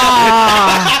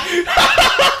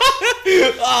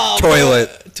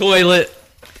 Toilet. Toilet.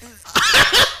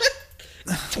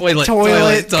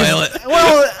 Toilet.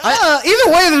 Well,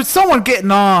 either way, there's someone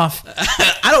getting off. Do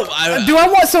I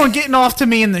want someone getting off to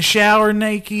me in the shower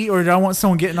naked, or do I want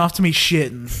someone getting off to me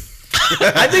shitting?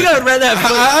 I think I would rather have.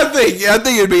 I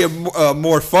think it'd be a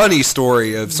more funny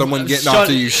story of someone getting off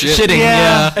to you shitting.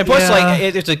 Yeah. And plus, Yeah. like,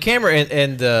 it's a camera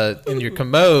in your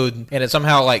commode, and it's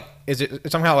somehow like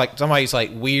somebody's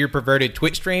like weird perverted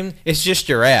Twitch stream. It's just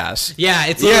your ass. Yeah,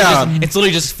 it's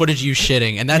literally just footage of you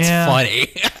shitting, and that's Yeah.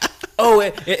 funny. Oh,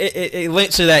 it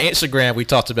links to that Instagram we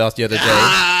talked about the other day.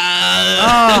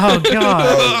 Oh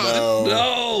god.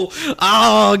 No.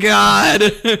 Oh god.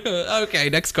 Okay,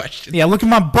 next question. Yeah, look at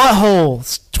my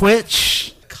butthole.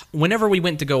 Twitch. Whenever we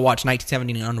went to go watch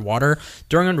 1917 Underwater,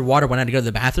 during Underwater, when I had to go to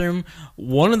the bathroom,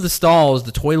 one of the stalls,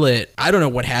 the toilet, I don't know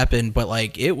what happened, but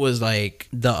like it was like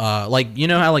the like you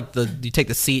know how like you take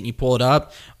the seat and you pull it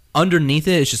up, underneath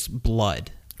it is just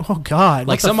blood. Oh god.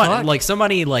 Like what the fuck?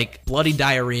 somebody like bloody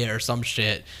diarrhea or some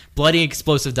shit, bloody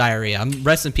explosive diarrhea.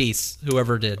 Rest in peace,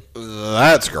 whoever did.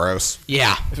 That's gross.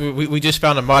 Yeah, We just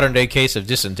found a modern day case of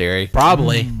dysentery.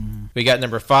 probably. We got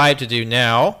number 5 to do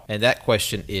now, and that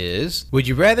question is: would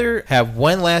you rather have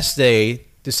one last day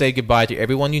to say goodbye to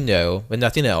everyone you know, but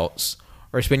nothing else,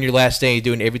 or spend your last day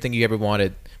doing everything you ever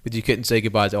wanted, but you couldn't say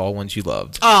goodbye to all ones you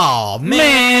loved? Oh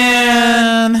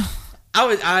man. Man.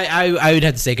 I would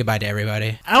have to say goodbye to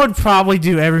everybody. I would probably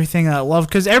do everything that I love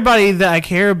because everybody that I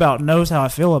care about knows how I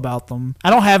feel about them. I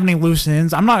don't have any loose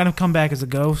ends. I'm not going to come back as a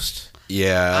ghost.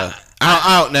 Yeah.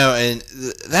 I don't know, and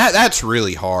that's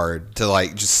really hard to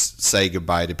like just say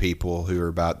goodbye to people who are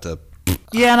about to.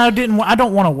 Yeah, and I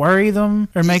don't want to worry them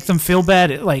or make them feel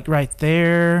bad, like right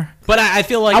there. But I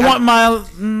feel like I want my.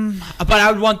 but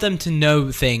I would want them to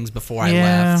know things before I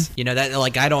Yeah. left. You know that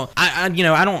like I don't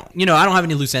have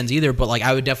any loose ends either. But like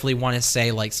I would definitely want to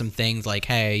say like some things like,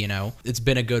 hey, you know, it's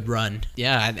been a good run.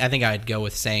 Yeah, I think I'd go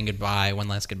with saying goodbye, one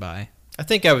last goodbye. I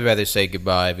think I would rather say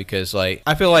goodbye because, like,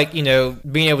 I feel like, you know,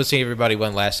 being able to see everybody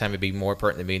one last time would be more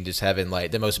important to me than just having,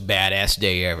 like, the most badass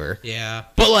day ever. Yeah.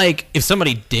 But, like, if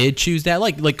somebody did choose that,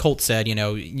 like Colt said, you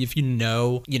know, if you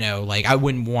know, like, I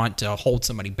wouldn't want to hold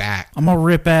somebody back. I'm a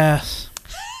rip ass.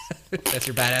 That's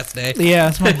your badass day? Yeah,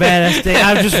 it's my badass day.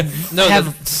 I just No,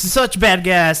 have such bad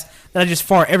gas that I just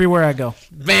fart everywhere I go.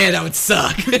 Man, that would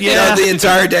suck. Yeah. The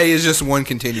entire day is just one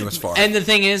continuous fart. And the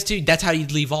thing is, too, that's how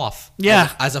you'd leave off.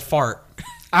 Yeah. As a fart.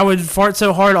 I would fart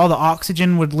so hard all the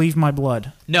oxygen would leave my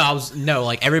blood. No,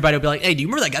 like, everybody would be like, hey, do you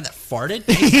remember that guy that farted?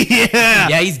 Yeah.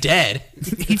 Yeah, he's dead.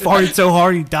 He farted so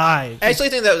hard he died. I actually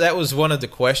think that was one of the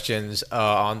questions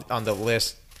on the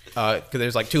list because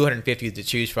there's like 250 to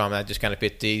choose from. And I just kind of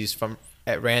picked these from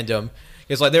at random.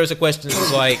 It's like there was a question that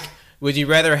was like, would you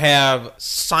rather have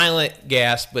silent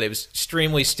gas but it was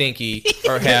extremely stinky,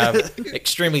 or have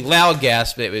extremely loud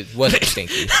gas but it wasn't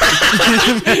stinky?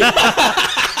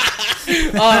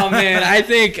 Oh man, I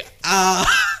think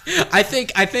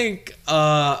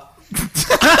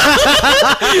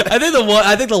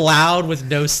I think the loud with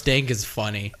no stink is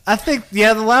funny. I think,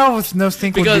 the loud with no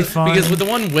stink would be fun. Because with the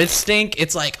one with stink,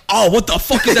 it's like, oh, what the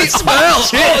fuck is that smell?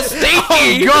 Oh,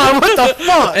 stinky! Oh, God, what the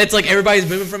fuck? It's like everybody's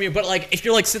moving from you, but like if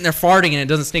you're like sitting there farting and it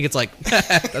doesn't stink, it's like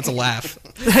that's a laugh.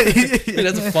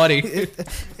 That's funny.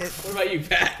 What about you,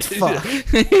 Pat?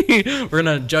 We're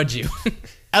gonna judge you.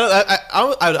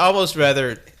 I'd almost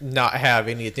rather not have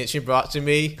any attention brought to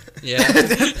me. Yeah,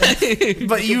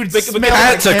 But you would smell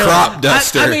Pat's like a hell. crop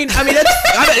duster. I mean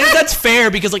that's fair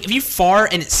because like if you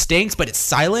fart and it stinks but it's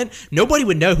silent, nobody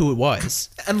would know who it was.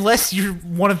 Unless you're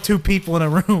one of two people in a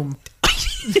room.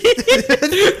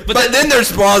 but then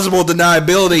there's plausible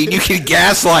deniability. You can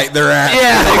gaslight their ass.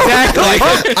 Yeah, exactly.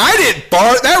 Like, I didn't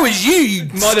fart. That was you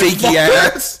stinky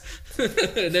ass.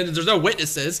 And then there's no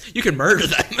witnesses. You can murder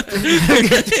them.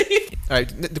 All right,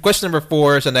 the question number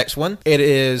 4 is the next one. It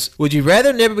is, would you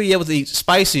rather never be able to eat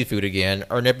spicy food again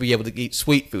or never be able to eat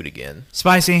sweet food again?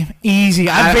 Spicy. Easy.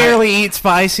 I barely eat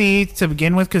spicy to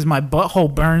begin with because my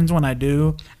butthole burns when I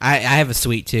do. I have a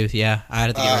sweet tooth. Yeah, I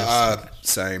had to get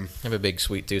Same. I have a big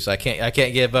sweet tooth, so I can't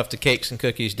give up to cakes and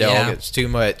cookies, dog. Yeah. It's too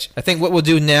much. I think what we'll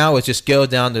do now is just go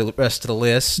down the rest of the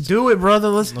list. Do it, brother.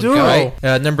 Let's do All it.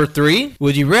 right. Number 3,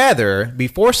 would you rather be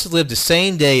forced to live the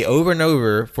same day over and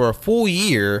over for a full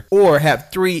year or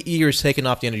have 3 years taken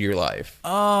off the end of your life?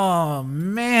 Oh,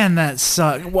 man, that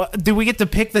sucks. What, do we get to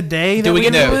pick the day that we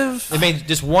get to live? I mean,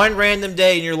 just one random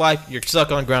day in your life, you're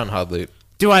stuck on Groundhog Loop.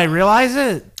 Do I realize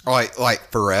it?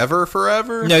 Like forever?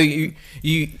 No, you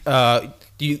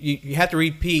have to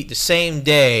repeat the same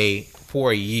day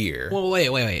for a year. Well,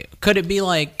 wait. Could it be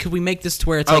like? Could we make this to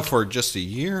where it's Oh, like? for just a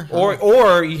year?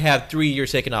 Or you have 3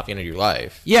 years taken off the end of your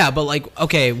life. Yeah, but like,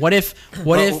 okay, what if?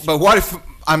 But what if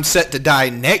I'm set to die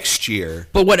next year?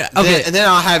 But what? Okay, Then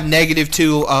I'll have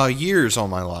 -2 years on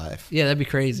my life. yeah, that'd be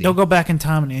crazy. Don't go back in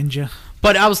time and end you.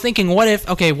 But I was thinking, what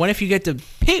if you get to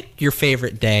pick your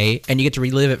favorite day and you get to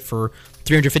relive it for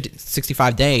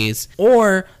 365 days,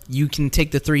 or you can take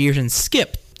the 3 years and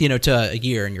skip, to a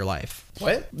year in your life.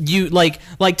 What? You like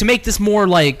to make this more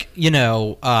like,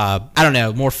 I don't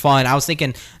know, more fun. I was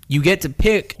thinking you get to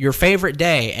pick your favorite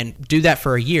day and do that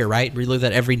for a year, right? Relive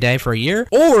that every day for a year,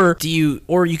 or you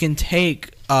can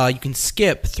take you can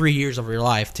skip 3 years of your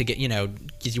life to get,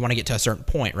 because you want to get to a certain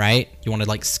point, right? You want to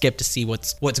like skip to see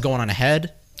what's going on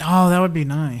ahead. Oh, that would be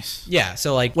nice. Yeah,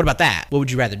 so like, what about that? What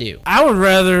would you rather do? I would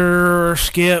rather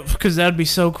skip because that'd be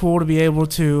so cool to be able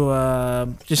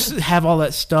to just have all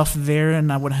that stuff there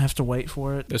and I wouldn't have to wait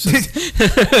for it.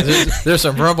 There's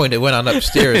some rumbling that went on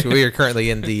upstairs. We are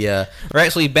currently we're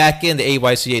actually back in the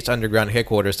AYCH underground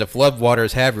headquarters. The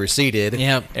floodwaters have receded.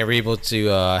 Yep. And we're able to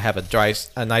have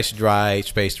a nice dry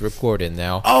space to record in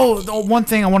now. Oh, the one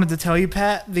thing I wanted to tell you,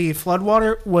 Pat, the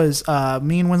floodwater was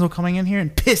me and Wenzel coming in here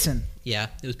and pissing. Yeah,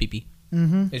 it was pee-pee.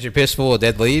 Is your piss full of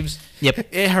dead leaves? Yep.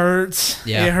 It hurts.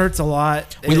 Yeah. It hurts a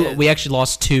lot. We actually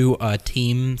lost 2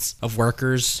 teams of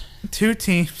workers. 2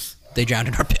 teams. They drowned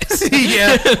in our piss.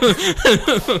 Yeah.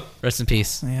 Rest in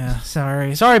peace. Yeah,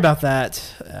 sorry about that.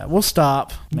 We'll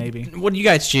stop, maybe. What do you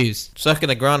guys choose? Stuck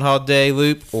in a Groundhog Day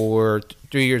loop or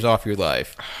 3 years off your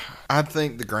life? I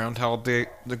think the Groundhog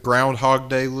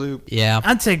Day loop. Yeah.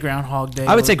 I'd say Groundhog Day.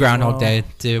 I would say as Groundhog well. Day,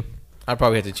 too. I'd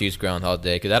probably have to choose Groundhog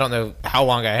Day because I don't know how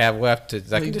long I have left.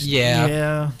 I can just Yeah.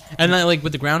 Yeah. And then, like,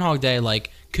 with the Groundhog Day,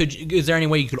 like, is there any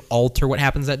way you could alter what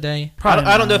happens that day?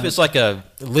 I don't know if it's like a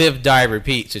live, die,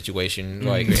 repeat situation.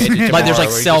 Like, Like, there's, like,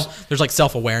 tomorrow,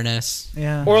 self-awareness.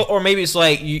 Yeah. or maybe it's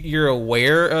like you're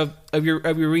aware of your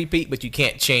repeat, but you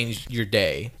can't change your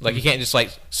day. Like you can't just like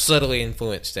subtly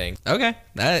influence things. Okay.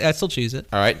 I still choose it.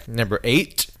 All right, number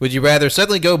 8. Would you rather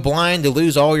suddenly go blind to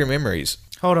lose all your memories?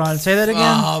 Hold on. Say that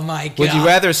again. Oh, my God. Would you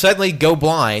rather suddenly go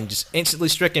blind, just instantly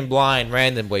stricken blind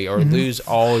randomly, or lose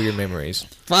all your memories?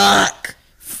 Fuck.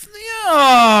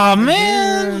 Oh,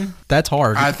 man. That's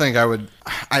hard. I think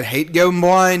I'd hate going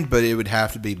blind, but it would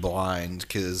have to be blind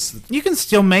because, You can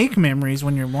still make memories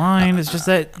when you're blind. It's just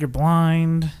that you're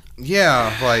blind.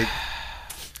 yeah, like,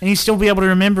 And you still be able to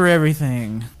remember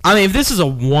everything. I mean, if this is a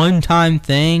one-time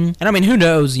thing, and I mean, who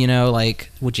knows, like,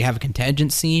 would you have a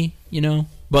contingency,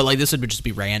 But, like, this would just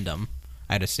be random,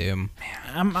 I'd assume.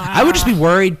 I would just be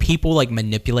worried people, like,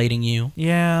 manipulating you.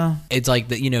 Yeah. It's like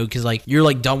that, because like you're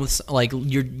like done with like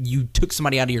you took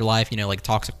somebody out of your life, like a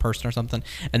toxic person or something,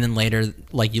 and then later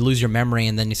like you lose your memory,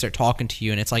 and then they start talking to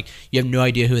you, and it's like you have no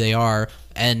idea who they are,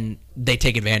 and they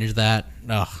take advantage of that.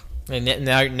 Ugh. And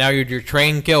now you're your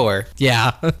trained killer.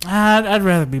 Yeah. I'd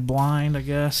rather be blind, I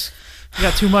guess. I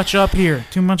got too much up here,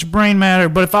 too much brain matter.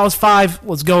 But if I was 5,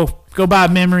 let's go by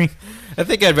memory. I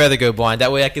think I'd rather go blind.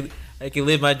 That way I could I can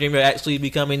live my dream of actually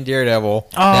becoming Daredevil.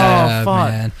 Oh, fuck.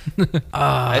 man.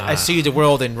 I see the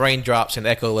world in raindrops and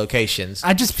echolocations.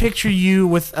 I just picture you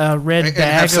with a red And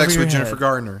bag have over sex your with head. Jennifer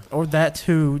Gardner. Or that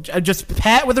too. Just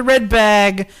Pat with a red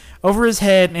bag over his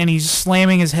head, and he's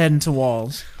slamming his head into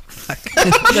walls.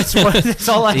 That's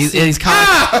all I see. He's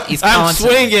I'm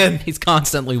swinging. He's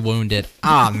constantly wounded.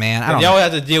 Ah, man. I don't Y'all know.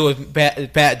 have to deal with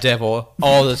Bat Devil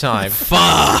all the time.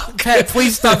 Fuck. Pat,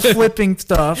 please stop flipping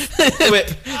stuff.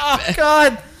 Quit. Oh,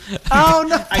 God. Oh,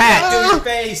 no. I can't feel your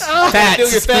face. I Pat, can't feel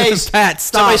your face. Pat,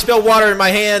 Somebody stop. spilled water in my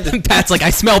hand. Pat's like, I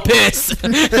smell piss.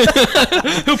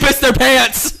 Who pissed their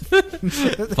pants?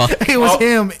 Fuck. It was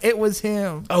him. It was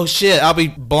him. Oh shit! I'll be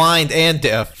blind and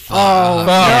deaf. Oh,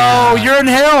 no. You're in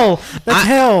hell. That's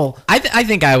hell. I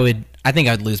think I would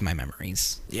lose my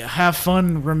memories. Yeah, have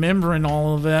fun remembering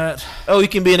all of that. Oh, you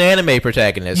can be an anime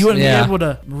protagonist. You wouldn't Yeah. be able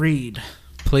to read.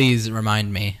 Please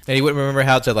remind me. And you wouldn't remember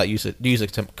how to like use a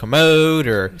commode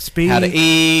or Speed. how to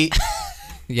eat.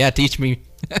 Yeah, teach me.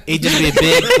 He'd just be a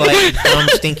big like dumb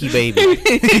stinky baby.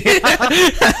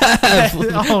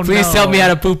 Oh, Please no. tell me how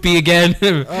to poopy again.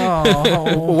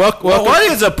 Oh. What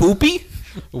is a poopy?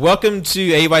 Welcome to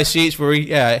AYCH, where we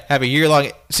have a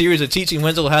year-long series of teaching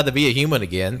Wenzel how to be a human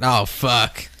again. Oh,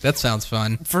 fuck. That sounds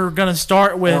fun. We're going to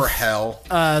start with Or hell.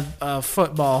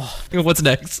 football. What's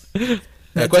next?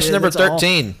 Question number that's all.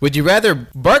 13. Would you rather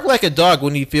bark like a dog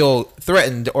when you feel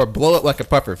threatened or blow up like a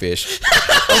pufferfish?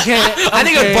 Okay. I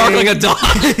think I'd bark like a dog.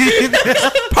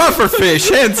 Pufferfish,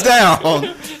 hands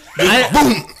down.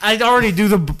 I'd already do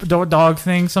the dog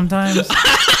thing sometimes.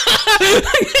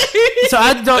 So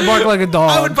I'd bark like a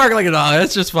dog. I would bark like a dog.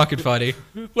 That's just fucking funny.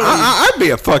 I'd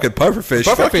be a fucking pufferfish.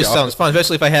 Fuck Pufferfish y'all. sounds fun,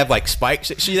 especially if I have like spikes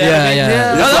that shoot Yeah, at me. yeah.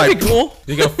 Yeah. No, that'd be Like- cool.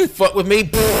 You go fuck with me?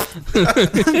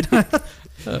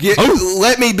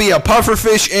 Let me be a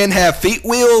pufferfish and have feet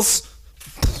wheels.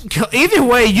 Either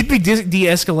way, you'd be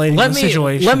de-escalating the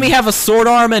situation. Let me have a sword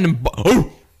arm and.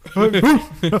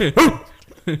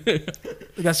 I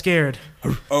got scared.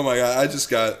 Oh my god, I just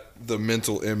got the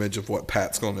mental image of what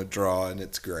Pat's going to draw, and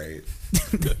it's great.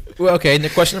 Well, okay,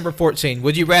 and question number 14.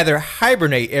 Would you rather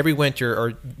hibernate every winter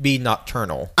or be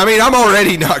nocturnal? I mean, I'm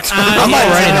already nocturnal. I'm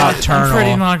already nocturnal. I'm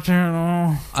pretty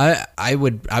nocturnal. I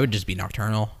would just be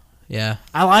nocturnal. Yeah.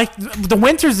 I like the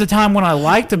winter's the time when I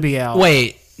like to be out.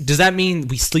 Wait, does that mean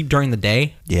we sleep during the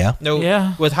day? Yeah. No,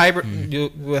 Yeah. with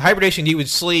hibernation, you would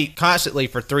sleep constantly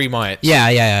for 3 months.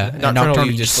 Yeah. And Nocturnal,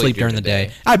 you just sleep during the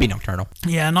day. I'd be nocturnal.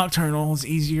 Yeah, nocturnal is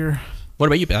easier. What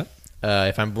about you, Pat?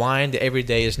 If I'm blind, every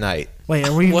day is night. Wait,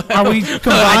 are we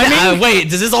combining? Wait,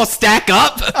 does this all stack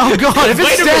up? Oh god, if it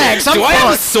Wait a minute. stacks, I'm Do I have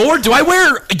a fucked. sword? Do I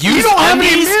wear used don't have any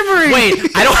undies? memory. Wait,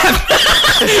 I don't have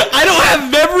I don't have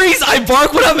memories. I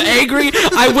bark when I'm angry.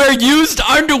 I wear used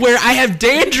underwear. I have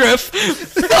dandruff.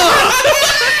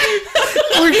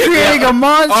 We're creating a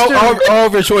monster. All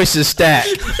of your choices stack.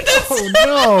 Oh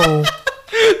no.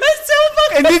 That's so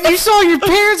fucking. And then you saw your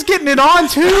parents getting it on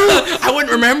too? I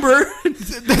wouldn't remember.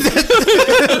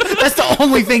 That's the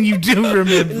only thing you do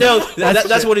remember. No,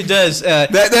 that's what he does.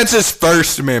 That's his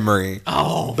first memory.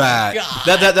 Oh, Back.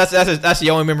 That's the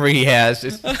only memory he has.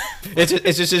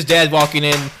 It's just his dad walking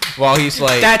in while he's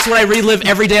like that's what I relive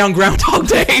every day on Groundhog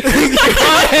Day.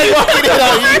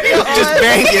 just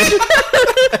banging.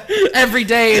 Every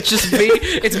day, it's just me.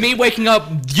 It's me waking up,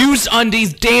 used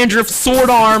undies, dandruff, sword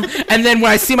arm, and then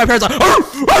when I see my parents,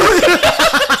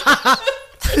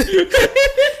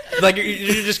 Like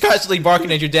you're just constantly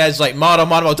barking at your dad's like motto.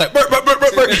 It's like burp, burp, burp,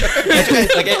 burp, burp.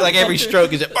 like every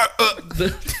stroke is like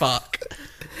fuck.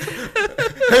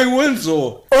 Hey,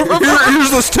 Wenzel.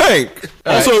 Here's this tank.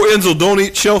 Also, Wenzel, don't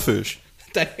eat shellfish.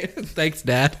 Thanks,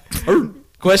 Dad.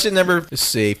 Question number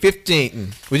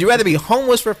 15. Would you rather be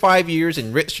homeless for 5 years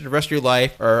and rich for the rest of your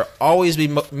life, or always be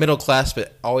middle class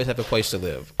but always have a place to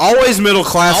live? Always middle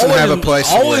class and Always- have a place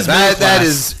to always live. middle That class.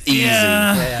 is easy.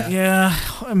 Yeah,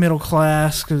 middle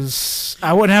class, because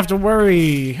I wouldn't have to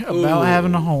worry about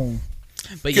having a home.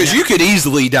 But Because you could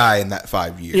easily die in that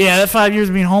 5 years. Yeah, that 5 years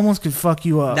of being homeless could fuck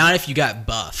you up. not if you got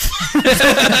buff.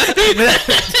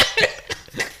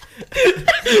 Or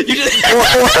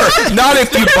not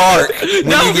if you bark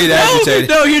when you get agitated.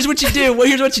 No, here's what you do. Well,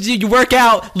 here's what you do. You work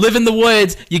out, live in the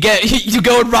woods. You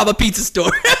go and rob a pizza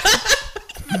store.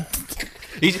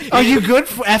 Are you good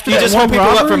after You that just one hold people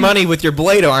up for robbery? money with your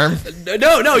blade arm.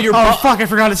 no, you're Oh buff. fuck! I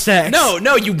forgot it's sex.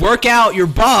 No, you work out, you're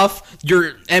buff,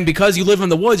 and because you live in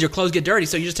the woods, your clothes get dirty,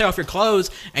 so you just take off your clothes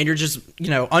and you're just,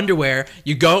 underwear.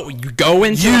 You go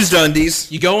into Used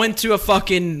undies. you go into a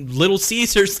fucking Little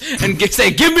Caesars and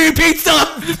say, "Give me a pizza."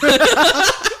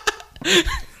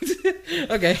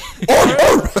 Okay.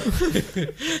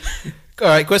 All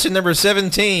right, question number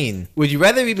 17. Would you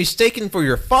rather be mistaken for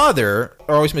your father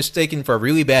or always mistaken for a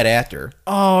really bad actor?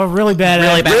 Oh, really bad.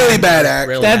 Really bad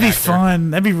actor. That'd be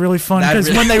fun. That'd be really fun because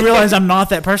when they realize I'm not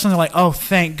that person, they're like, "Oh,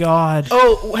 thank God."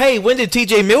 Oh, hey, when did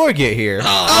TJ Miller get here?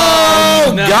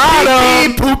 Oh, no. got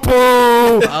him. Poo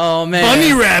poo. Oh man,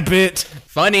 Bunny rabbit.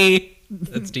 funny.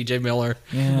 That's DJ Miller.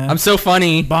 Yeah. I'm so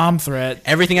funny. Bomb threat.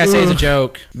 Everything I say is a Ugh,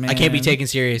 joke. I can't be man. taken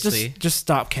seriously. Just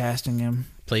stop casting him.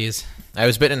 Please. I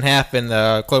was bitten in half in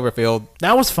Cloverfield.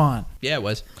 That was fun. Yeah, it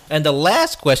was. And the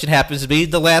last question happens to be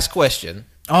the last question,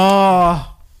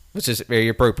 Oh, which is very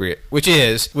appropriate, which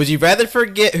is, would you rather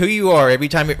forget who you are every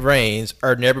time it rains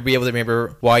or never be able to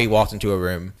remember why you walked into a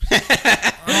room?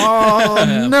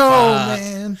 no,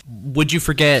 man. Would you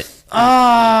forget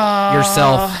Ah,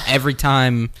 yourself every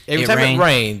time Every it time rained? it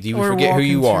rained, you would or forget who walk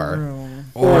you into a are. room.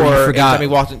 Or you every forgot. time you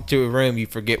walked into a room, you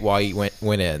forget why you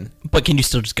went in. But can you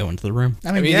still just go into the room? I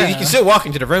I mean, mean, yeah. you can still walk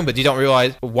into the room, but you don't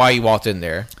realize why you walked in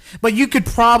there. But you could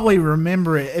probably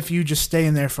remember it if you just stay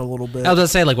in there for a little bit. I was gonna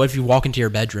say, like, what if you walk into your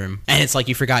bedroom and it's like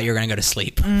you forgot you're gonna go to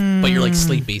sleep, but you're like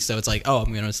sleepy, so it's like, oh,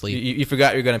 I'm gonna You, sleep. you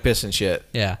forgot you're gonna piss and shit.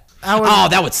 Yeah. I would- Oh,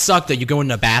 that would suck though. You go in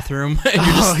the bathroom and you're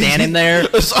just standing there.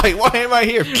 It's like, why am I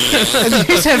here? And you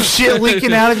just have shit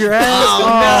leaking out of your ass.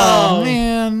 Oh, no.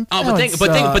 Man. Oh, That but would think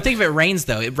suck. if it rains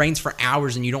though. It rains for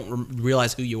hours and you don't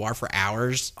realize who you are for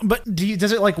hours. But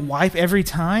does it like wipe every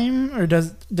time, or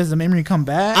does the memory come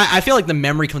back? I feel like the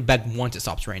memory comes back once it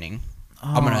stops raining.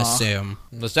 I'm gonna Aw. assume.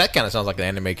 That kind of sounds like an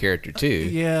anime character too.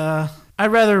 Yeah,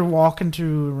 I'd rather walk into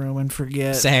a room and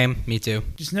forget. Same. Me too.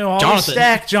 Just know all Jonathan.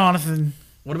 stack, Jonathan.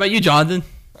 What about you, Jonathan?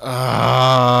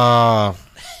 Uh,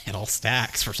 It all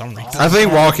stacks for some reason. I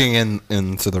think walking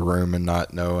into the room and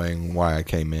not knowing why I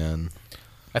came in.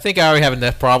 I think I already have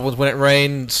enough problems when it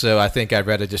rains, so I think I'd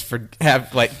rather just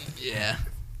have like Yeah.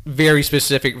 very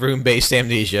specific room-based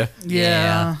amnesia.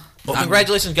 Yeah. Well,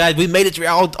 congratulations, guys! We made it through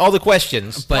all the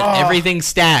questions. But Oh. everything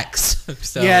stacks.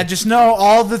 So. Yeah, just know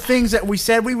all the things that we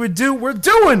said we would do, we're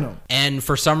doing them. And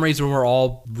for some reason, we're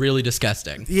all really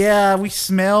disgusting. Yeah, we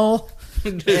smell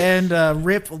and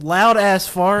rip loud ass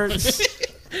farts.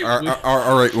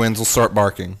 All right, Wenzel, start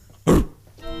barking.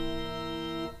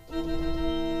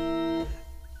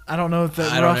 I don't know if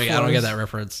that. I don't get that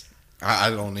reference. I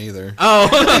don't either.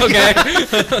 Oh, okay.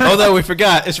 Oh no, we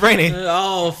forgot. It's raining.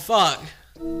 Oh, fuck.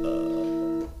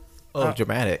 Oh,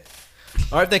 dramatic.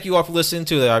 All right, thank you all for listening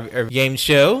to our game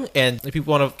show. And if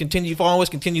people want to continue following us,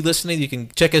 continue listening, you can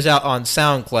check us out on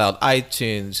SoundCloud,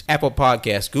 iTunes, Apple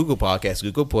Podcasts, Google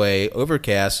Play,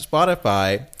 Overcast,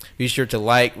 Spotify. Be sure to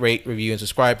like, rate, review, and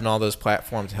subscribe on all those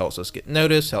platforms. It helps us get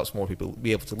noticed, helps more people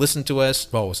be able to listen to us.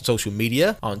 Follow us on social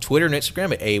media, on Twitter and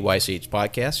Instagram at AYCH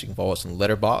Podcast. You can follow us on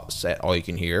Letterboxd at All You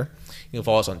Can Hear. You can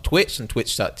follow us on Twitch and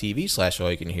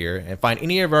twitch.tv/allyoucanhear, and find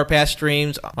any of our past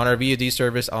streams on our VOD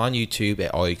service on YouTube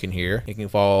at All You Can Hear. You can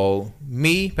follow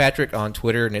me, Patrick, on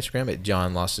Twitter and Instagram at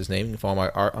John Lost His Name. You can follow my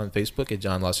art on Facebook at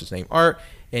John Lost His Name Art.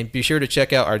 And be sure to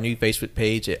check out our new Facebook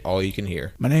page at All You Can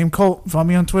Hear. My name Colt. Follow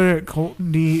me on Twitter at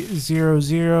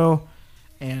ColtD00.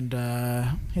 And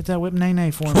hit that whip nay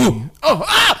nay for me.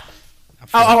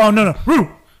 Oh, no. Woo.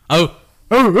 Oh,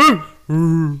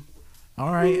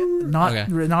 All right. Not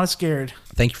as scared.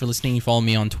 thank you for listening. You follow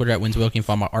me on Twitter at Winswell. You can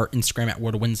follow my art Instagram at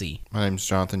World of Winsy. My name's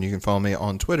Jonathan. You can follow me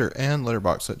on Twitter and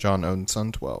Letterboxd at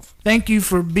JohnOwenSon12. Thank you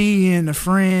for being a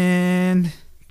friend.